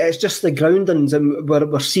 You're right, it's just the groundings, and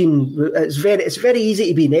we're seeing it's very easy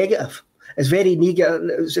to be negative. It's very negative.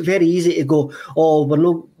 It's very easy to go,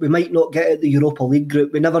 we might not get at the Europa League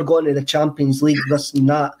group. We never got into the Champions League, this and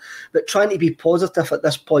that. But trying to be positive at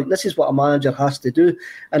this point, this is what a manager has to do.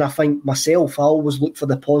 And I think myself, I always look for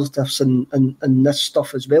the positives in this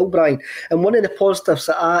stuff as well, Brian. And one of the positives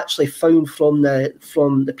that I actually found from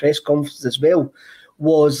the press conference as well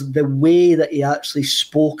was the way that he actually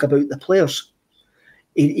spoke about the players.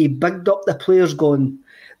 He bigged up the players, going,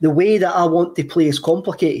 the way that I want to play is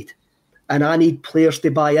complicated. And I need players to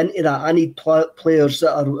buy into that. I need players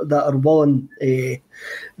that are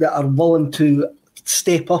willing to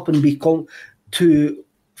step up and to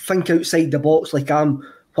think outside the box, like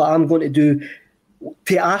what I'm going to do,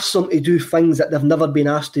 to ask them to do things that they've never been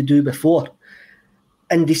asked to do before.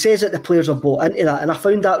 And he says that the players have bought into that, and I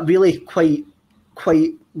found that really quite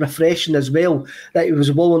refreshing as well. That he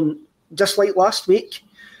was willing, just like last week,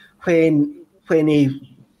 when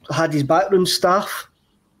he had his backroom staff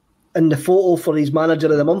in the photo for his Manager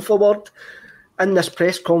of the Month award, in this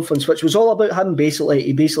press conference, which was all about him.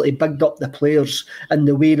 He basically bigged up the players in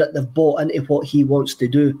the way that they've bought into what he wants to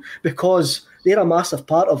do, because they're a massive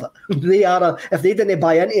part of it. If they didn't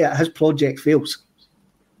buy into it, his project fails.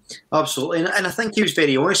 Absolutely, and I think he was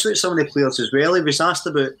very honest with some of the players as well. He was asked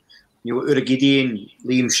about Uragidi and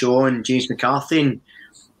Liam Shaw and James McCarthy, and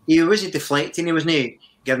he wasn't deflecting. He wasn't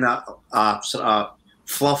giving a sort of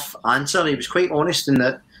fluff answer. He was quite honest in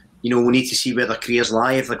that, we need to see where their careers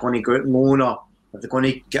lie, if they're going to go out on loan, or if they're going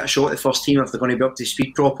to get a shot at the first team, if they're going to be up to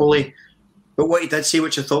speed properly. But what he did say,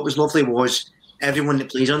 which I thought was lovely, was everyone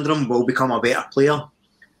that plays under him will become a better player.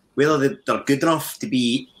 Whether they're good enough to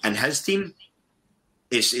be in his team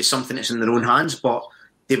is something that's in their own hands, but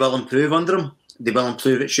they will improve under him. They will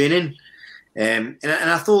improve at training. And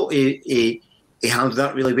I thought he handled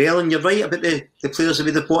that really well. And you're right about the players that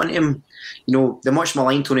they've bought into him. The much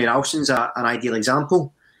maligned Tony Ralston's an ideal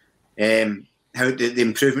example. How the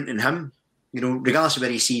improvement in him, regardless of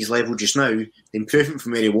where he sees level just now, the improvement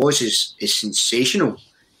from where he was is sensational.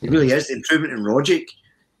 It really is. The improvement in Rogic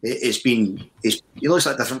he looks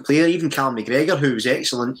like a different player. Even Callum McGregor, who was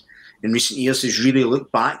excellent in recent years, has really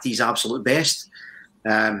looked back to his absolute best.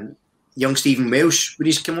 Young Stephen Welsh, when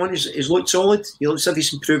he's come on, he's looked solid. He looks like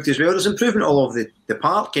he's improved as well. There's improvement all over the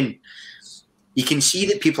park, and you can see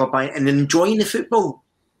that people are buying and enjoying the football.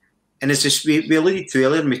 And as we alluded to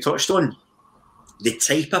earlier and we touched on, the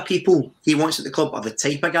type of people he wants at the club are the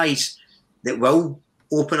type of guys that will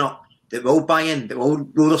open up, that will buy in, that will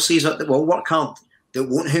roll their sleeves up, that will work hard, that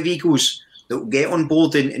won't have egos, that will get on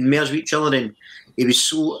board and merge with each other. And he was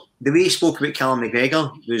the way he spoke about Callum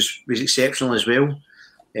McGregor was exceptional as well,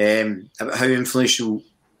 about how influential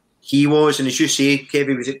he was. And as you say,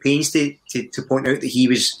 Kevin was at pains to point out that he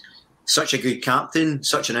was such a good captain,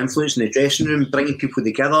 such an influence in the dressing room, bringing people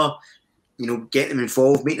together, getting them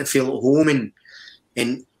involved, making them feel at home,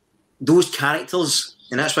 and those characters.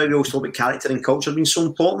 And that's why we always talk about character and culture being so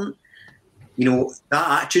important.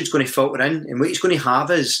 That attitude's going to filter in, and what he's going to have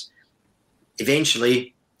is,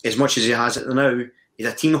 eventually, as much as he has it now, is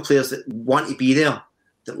a team of players that want to be there,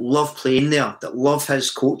 that love playing there, that love his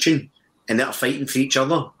coaching, and that are fighting for each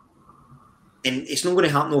other. And it's not going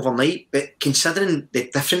to happen overnight, but considering the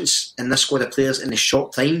difference in this squad of players in a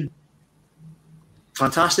short time,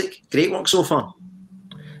 fantastic. Great work so far.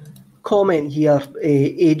 Comment here,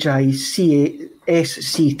 ACSOM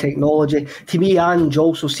technology. To me, Ange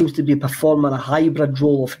also seems to be performing a hybrid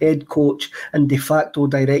role of head coach and de facto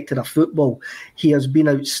director of football. He has been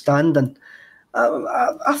outstanding.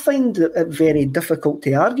 I find it very difficult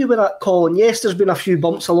to argue with that, Colin. Yes, there's been a few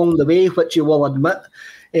bumps along the way, which you will admit.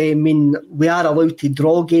 I mean, we are allowed to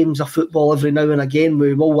draw games of football every now and again.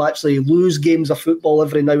 We will actually lose games of football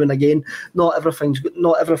every now and again. Not everything's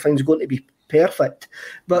going to be perfect.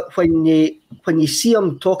 But when you see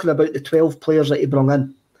him talking about the 12 players that he brought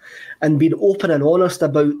in and being open and honest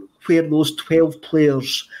about where those 12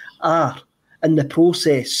 players are in the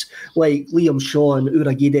process, like Liam Shaw and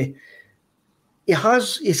Uragide,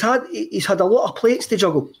 he's had a lot of plates to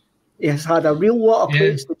juggle. He has had a real lot of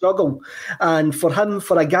plates to juggle. And for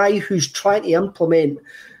a guy who's trying to implement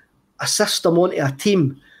a system onto a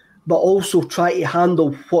team, but also try to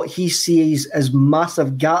handle what he sees as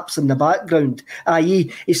massive gaps in the background,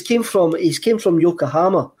 i.e. he's came from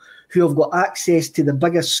Yokohama, who have got access to the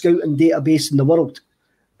biggest scouting database in the world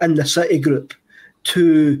in the City Group,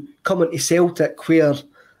 to come into Celtic, where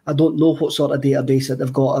I don't know what sort of database that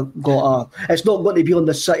they've got. It's not going to be on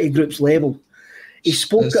the City Group's level. He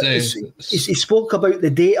spoke about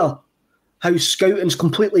the data, how scouting's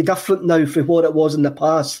completely different now from what it was in the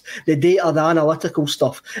past. The data, the analytical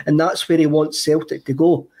stuff, and that's where he wants Celtic to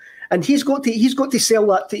go. And he's got to sell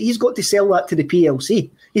that to the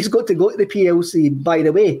PLC. He's got to go to the PLC. By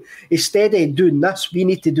the way, instead of doing this, we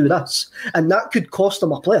need to do this, and that could cost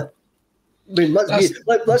him a player. I mean,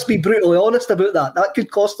 let's be brutally honest about that. That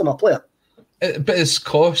could cost him a player. But it's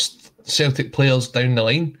cost Celtic players down the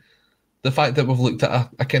line. The fact that we've looked at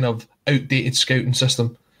a kind of outdated scouting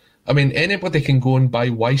system. I mean, anybody can go and buy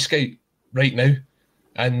Y-Scout right now,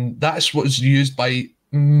 and that's what's used by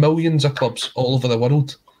millions of clubs all over the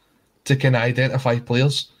world to kind of identify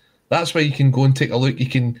players. That's where you can go and take a look. You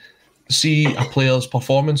can see a player's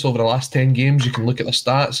performance over the last 10 games. You can look at their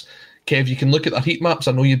stats. Kev, you can look at their heat maps.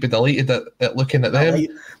 I know you'd be delighted at looking at them.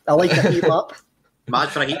 I like a heat map. Mad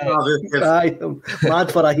for a heat map.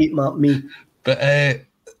 Mad for a heat map, me. But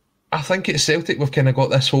I think at Celtic we've kind of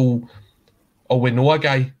got this whole, we know a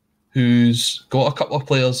guy who's got a couple of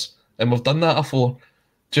players and we've done that before.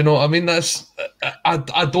 Do you know what I mean?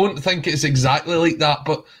 I don't think it's exactly like that,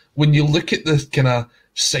 but when you look at the kind of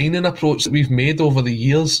signing approach that we've made over the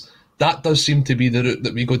years, that does seem to be the route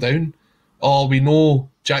that we go down. Oh, we know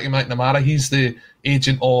Jackie McNamara, he's the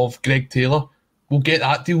agent of Greg Taylor. We'll get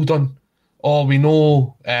that deal done. Oh, we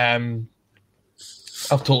know, I've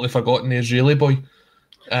totally forgotten the Israeli boy.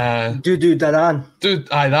 Dudu Dahan.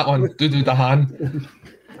 That one. Dudu Dahan.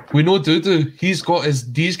 We know Dudu. He's got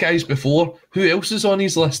these guys before. Who else is on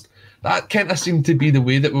his list? That kind of seemed to be the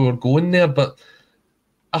way that we were going there. But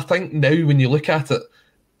I think now when you look at it,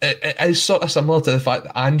 it is sort of similar to the fact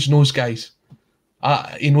that Ange knows guys.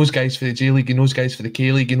 He knows guys for the J-League, he knows guys for the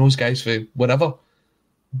K-League, he knows guys for whatever.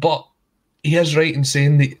 But he is right in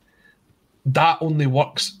saying that only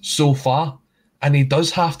works so far. And he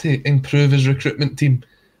does have to improve his recruitment team.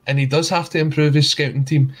 And he does have to improve his scouting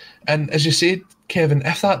team. And as you said, Kevin,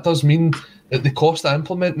 if that does mean that the cost of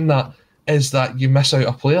implementing that is that you miss out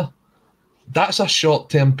a player, that's a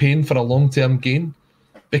short-term pain for a long-term gain.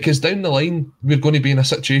 Because down the line, we're going to be in a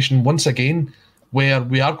situation once again where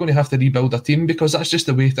we are going to have to rebuild a team, because that's just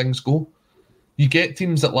the way things go. You get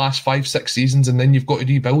teams that last 5-6 seasons and then you've got to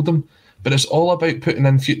rebuild them. But it's all about putting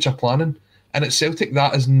in future planning. And at Celtic,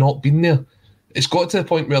 that has not been there. It's got to the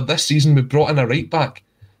point where this season we brought in a right back,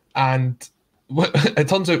 and it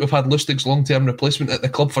turns out we've had Lustig's long-term replacement at the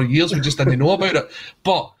club for years. We just didn't know about it.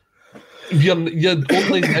 But you're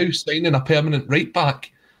only now signing a permanent right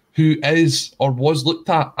back who is or was looked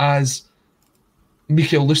at as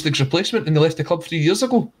Mikael Lustig's replacement, and they left the club 3 years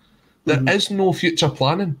ago. There is no future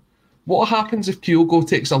planning. What happens if Kyogo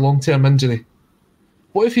takes a long-term injury?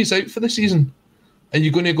 What if he's out for the season? Are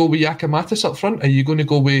you going to go with Giakoumakis up front? Are you going to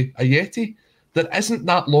go with Ajeti? There isn't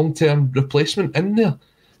that long-term replacement in there.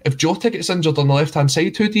 If Jota gets injured on the left-hand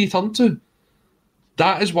side, who do you turn to?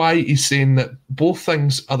 That is why he's saying that both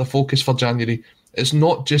things are the focus for January. It's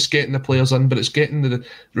not just getting the players in, but it's getting the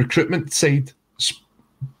recruitment side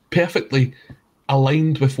perfectly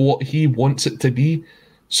aligned with what he wants it to be,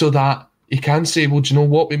 so that he can say, well, do you know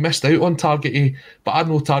what? We missed out on target A, but I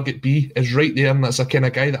know target B is right there, and that's the kind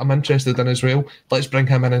of guy that I'm interested in as well. Let's bring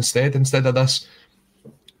him in instead of this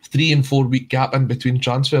 3 and 4 week gap in between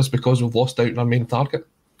transfers because we've lost out on our main target.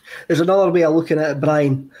 There's another way of looking at it,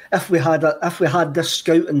 Brian. If we had this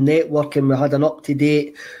scouting network and we had an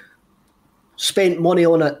up-to-date, spent money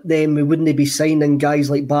on it, then we wouldn't be signing guys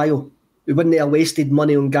like Bayo, we wouldn't have wasted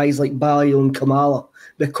money on guys like Barrio and Kamala,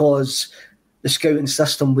 because the scouting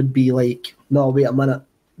system would be like, no, wait a minute.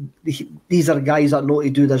 These are guys that know to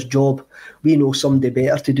do this job. We know somebody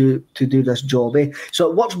better to do this job. So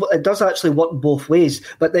it works. It does actually work both ways.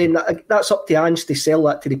 But then that's up to Ange to sell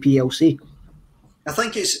that to the PLC. I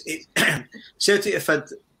think Celtic have had.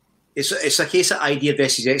 It's a case of idea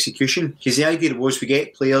versus execution, because the idea was we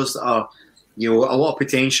get players that are, a lot of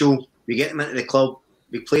potential. We get them into the club.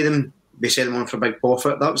 We play them. We sell them on for a big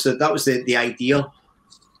profit. That was the idea.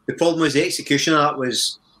 The problem was the execution of that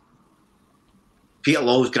was Peter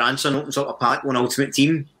Law's grandson opens up a pack, one Ultimate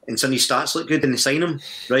Team, and suddenly stats look good and they sign him,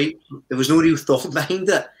 right? There was no real thought behind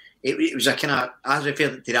it. It was a kind of, as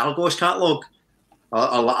referred to the Argos catalogue,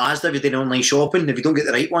 or like Asda, if you're doing online shopping, if you don't get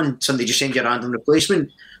the right one, somebody just sends you a random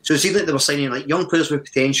replacement. So it seemed like they were signing like young players with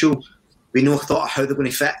potential. We no thought of how they're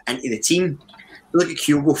going to fit into the team. Look at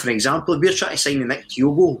Kyogo, for example. If we're trying to sign the next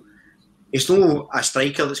Kyogo, it's no a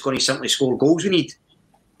striker that's going to simply score goals we need,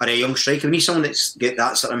 or a young striker. We need someone that's get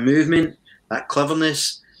that sort of movement, that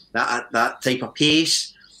cleverness, that type of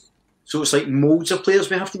pace. So it's like moulds of players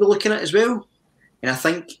we have to be looking at as well. And I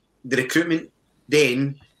think the recruitment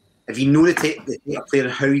then, if you know the type of player,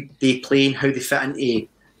 how they play and how they fit into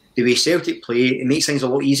the way Celtic play, it makes things a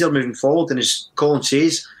lot easier moving forward. And as Colin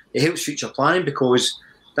says, it helps future planning, because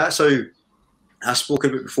that's how I spoke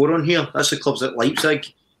about before on here. That's the clubs like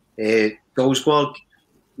Leipzig, Salzburg,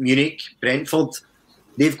 Munich, Brentford.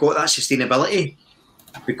 They've got that sustainability,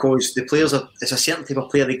 because the players it's a certain type of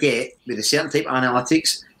player they get with a certain type of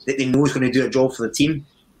analytics that they know is going to do a job for the team.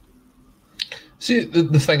 See,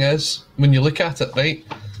 the thing is, when you look at it, right,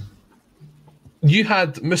 you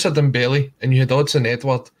had Moussa Dembele and you had Odsonne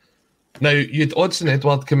Edouard. Now, you had Odsonne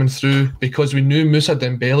Edouard coming through because we knew Moussa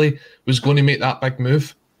Dembele was going to make that big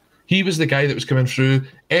move. He was the guy that was coming through.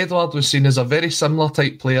 Edouard was seen as a very similar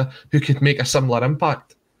type player who could make a similar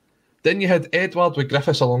impact. Then you had Edouard with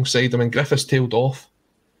Griffiths alongside him, and Griffiths tailed off.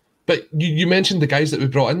 But you mentioned the guys that we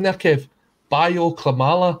brought in there, Kev. Bayo,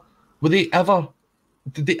 Klamala,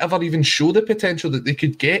 did they ever even show the potential that they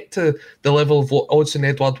could get to the level of what Odsonne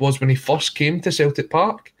Edouard was when he first came to Celtic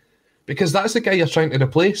Park? Because that's the guy you're trying to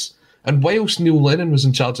replace. And whilst Neil Lennon was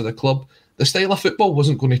in charge of the club, the style of football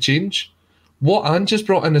wasn't going to change. What Ange has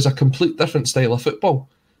brought in is a complete different style of football.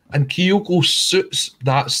 And Kyogo suits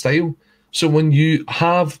that style. So when you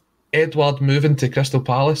have Edouard moving to Crystal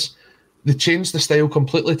Palace, they changed the style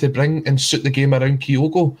completely to bring and suit the game around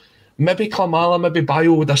Kyogo. Maybe Klamala, maybe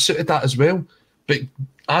Bayo would have suited that as well. But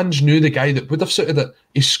Ange knew the guy that would have suited it.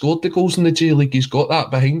 He scored the goals in the J-League. He's got that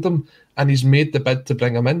behind him, and he's made the bid to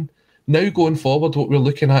bring him in. Now going forward, what we're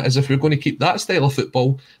looking at is if we're going to keep that style of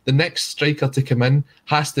football, the next striker to come in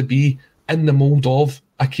has to be in the mould of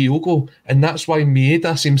a Kyogo. And that's why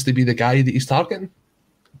Maeda seems to be the guy that he's targeting.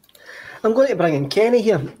 I'm going to bring in Kenny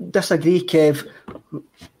here. Disagree, Kev.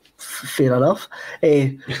 Fair enough.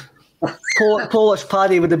 Polish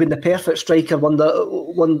Paddy would have been the perfect striker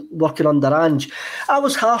working under Ange. I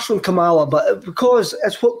was harsh on Kamala, but because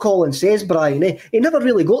it's what Colin says, Brian, he never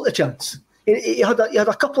really got the chance. He had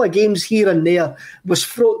a couple of games here and there, was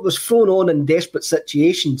thrown on in desperate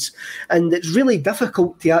situations, and it's really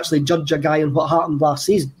difficult to actually judge a guy on what happened last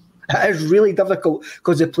season. It is really difficult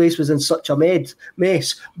because the place was in such a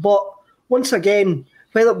mess. But once again,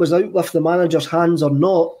 whether it was out with the manager's hands or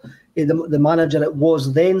not, the manager it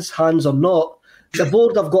was then's hands or not, the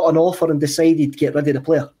board have got an offer and decided to get rid of the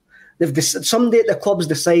player. Somebody at the club's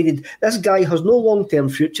decided this guy has no long-term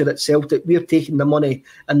future at Celtic. We're taking the money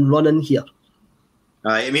and running here.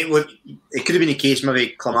 I mean, it could have been a case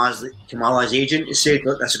maybe Kamala's agent has said,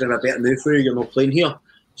 look, this is going to be a better move for you. You're not playing here.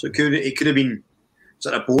 So it could have been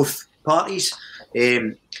sort of both parties.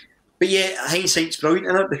 But yeah, hindsight's brilliant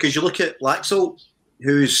in it, because you look at Laxalt,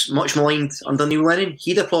 who's much maligned under Neil Lennon.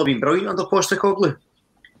 He'd have probably been brilliant under Postecoglou.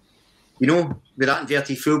 You know, with that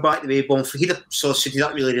inverted fullback, the way he'd have suited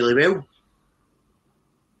that really, really well.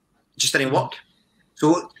 It just didn't work.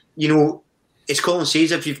 So, you know, as Colin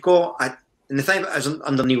says, if you've got and the thing about it is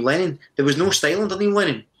under Neil Lennon, there was no style under Neil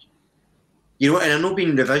Lennon. You know, and I'm not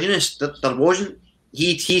being revisionist, there wasn't.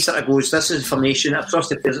 He sort of goes, this is information, I trust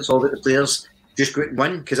the players, it's all about the players, just go out and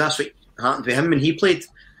win, because that's what happened with him when he played.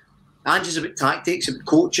 Ange's about tactics, about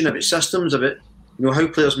coaching, about systems, about how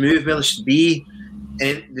players move, where they should be.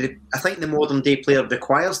 And I think the modern day player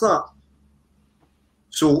requires that.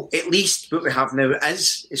 So at least what we have now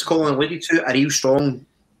is, as Colin alluded to, a real strong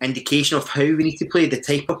indication of how we need to play, the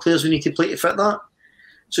type of players we need to play to fit that.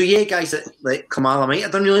 So yeah, guys like Kamala might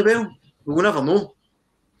have done really well. We'll never know.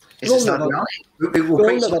 We'll never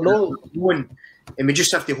know. And we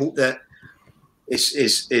just have to hope that, as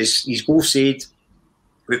he's both said,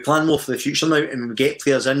 we plan more for the future now, and when we get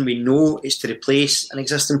players in, we know it's to replace an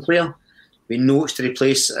existing player. We know it's to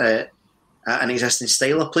replace an existing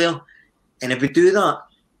style of player. And if we do that,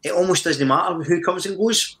 it almost doesn't matter who comes and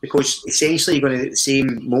goes, because essentially you're going to get the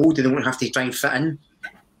same mould and they won't have to try and fit in.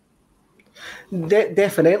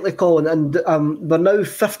 Definitely, Colin. And we're now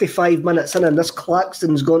 55 minutes in and this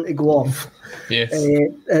klaxon's going to go off. Yes.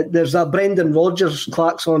 There's a Brendan Rodgers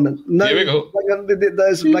klaxon. Now, here we go.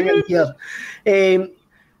 Bring it here.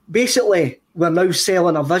 Basically, we're now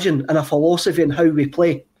selling a vision and a philosophy in how we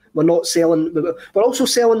play. We're not selling. We're also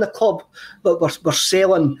selling the club, but we're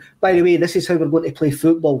selling. By the way, this is how we're going to play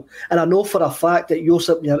football. And I know for a fact that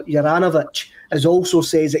Josip Juranovic has also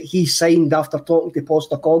says that he signed after talking to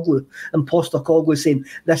Postecoglou, and Postecoglou saying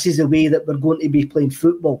this is the way that we're going to be playing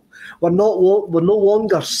football. We're no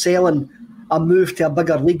longer selling a move to a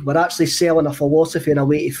bigger league. We're actually selling a philosophy and a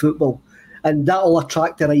way to football, and that'll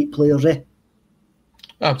attract the right players.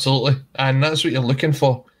 Absolutely, and that's what you're looking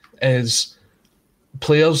for, is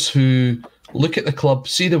players who look at the club,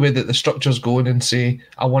 see the way that the structure's going and say,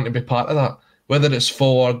 I want to be part of that. Whether it's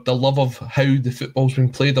for the love of how the football's been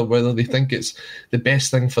played or whether they think it's the best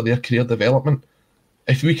thing for their career development.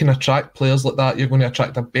 If we can attract players like that, you're going to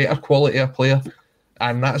attract a better quality of player,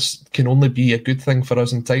 and that can only be a good thing for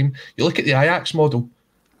us in time. You look at the Ajax model.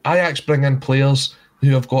 Ajax bring in players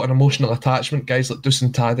who have got an emotional attachment, guys like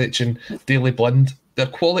Dusan Tadic and Daley Blind. They're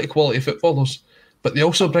quality footballers. But they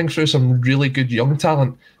also bring through some really good young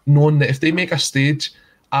talent, knowing that if they make a stage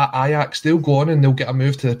at Ajax, they'll go on and they'll get a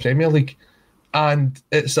move to the Premier League. And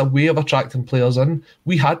it's a way of attracting players in.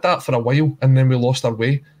 We had that for a while, and then we lost our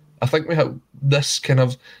way. I think we have this kind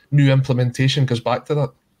of new implementation goes back to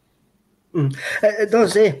that. It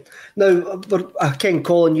does, eh? Now, King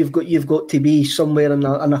Colin, you've got to be somewhere in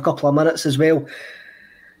a couple of minutes as well.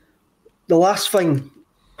 The last thing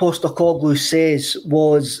Postecoglou says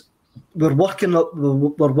was, we're working up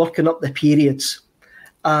the periods,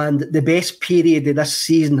 and the best period of this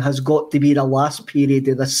season has got to be the last period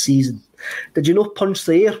of this season. Did you not punch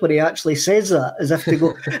the air when he actually says that? As if to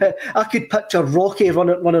go, I could picture Rocky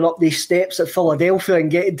running up these steps at Philadelphia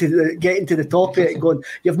and getting to the top of it and going,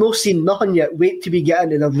 you've not seen nothing yet, wait till we get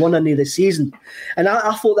into the running of the season. And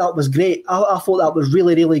I thought that was great. I thought that was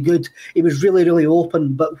really, really good. He was really, really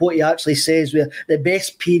open, but what he actually says, where the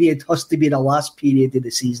best period has to be the last period of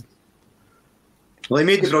the season. Well, he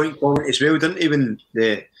made the brilliant comment as well, didn't he, when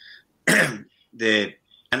the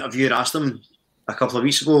interviewer asked him a couple of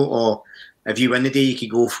weeks ago, or if you win the day, you could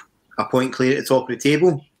go a point clear at the top of the table.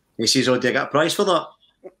 And he says, do I get a prize for that?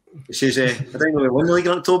 He says, I think we'll win the league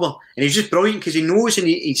in October. And he's just brilliant because he knows, and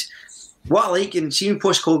he's what I like, and seeing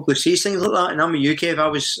Postecoglou say things like that. And I'm with you, Kev. I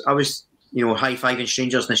was high-fiving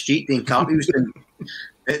strangers in the street, doing cartwheels down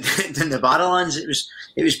the Barrowlands.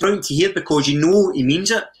 It was brilliant to hear, because you know he means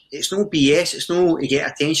it. It's no BS. It's no to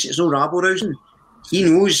get attention. It's no rabble-rousing. He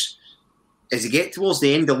knows, as they get towards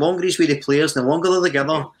the end, the longer he's with the players, the longer they're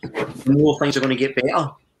together, the more things are going to get better.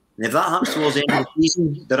 And if that happens towards the end of the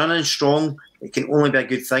season, they're running strong, it can only be a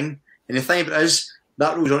good thing. And the thing about it is,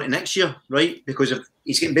 that rolls on to next year, right? Because if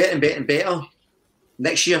he's getting better and better and better,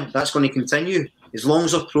 next year, that's going to continue. As long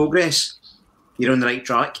as there's progress, you're on the right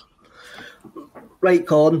track. Right,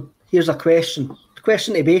 Colin, here's a question. The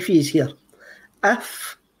question to both of you here.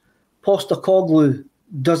 If Postecoglou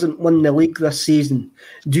doesn't win the league this season,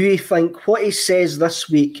 do you think what he says this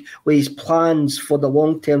week with his plans for the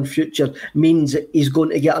long-term future means that he's going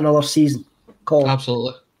to get another season? Colin?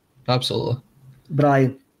 Absolutely.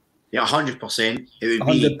 Brian? Yeah, 100%. It would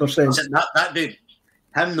be 100%. That dude,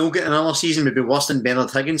 him not getting another season would be worse than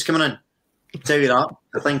Bernard Higgins coming in. I'll tell you that.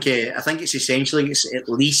 I think it's essentially at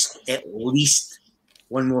least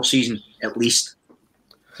one more season, at least.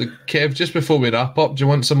 So, Kev, just before we wrap up, do you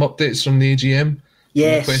want some updates from the AGM?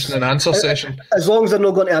 Yes. The question and answer session. As long as they're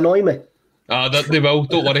not going to annoy me. They will,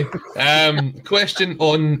 don't worry. Question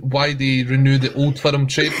on why they renew the Old Firm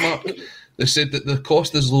trademark. They said that the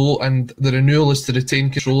cost is low and the renewal is to retain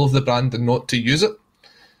control of the brand and not to use it.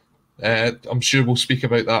 I'm sure we'll speak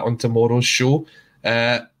about that on tomorrow's show.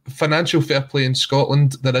 Financial fair play in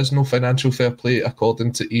Scotland. There is no financial fair play,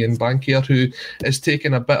 according to Ian Bankier, who is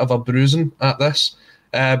taking a bit of a bruising at this.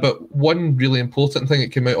 But one really important thing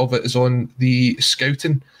that came out of it is on the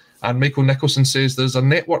scouting. And Michael Nicholson says there's a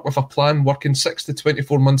network with a plan working 6 to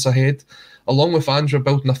 24 months ahead. Along with Andrew,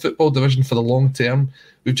 building a football division for the long term.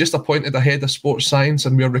 We've just appointed a head of sports science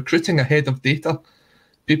and we're recruiting a head of data.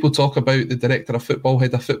 People talk about the director of football,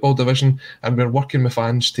 head of football division, and we're working with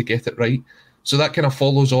Ange to get it right. So that kind of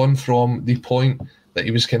follows on from the point that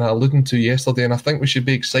he was kind of alluding to yesterday. And I think we should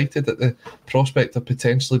be excited at the prospect of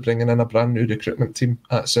potentially bringing in a brand new recruitment team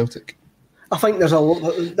at Celtic. I think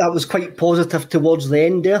that was quite positive towards the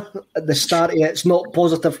end there. At the start, it's not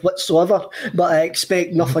positive whatsoever, but I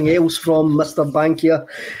expect nothing else from Mr. Bankier.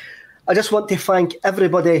 I just want to thank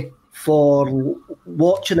everybody for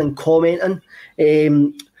watching and commenting.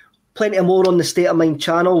 Plenty more on the State of Mind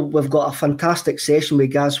channel. We've got a fantastic session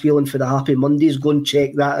with Gaz Whelan for the Happy Mondays. Go and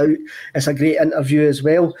check that out. It's a great interview as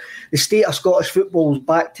well. The State of Scottish Football is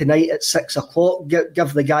back tonight at 6 o'clock.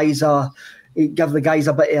 Give the guys a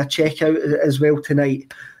bit of a check out as well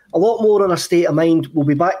tonight. A lot more on A State of Mind. We'll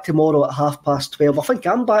be back tomorrow at 12:30. I think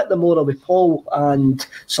I'm back tomorrow with Paul and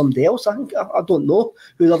somebody else. I don't know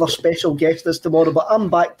who the other special guest is tomorrow, but I'm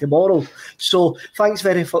back tomorrow. So thanks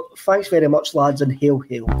very much, lads, and hail,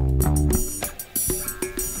 hail.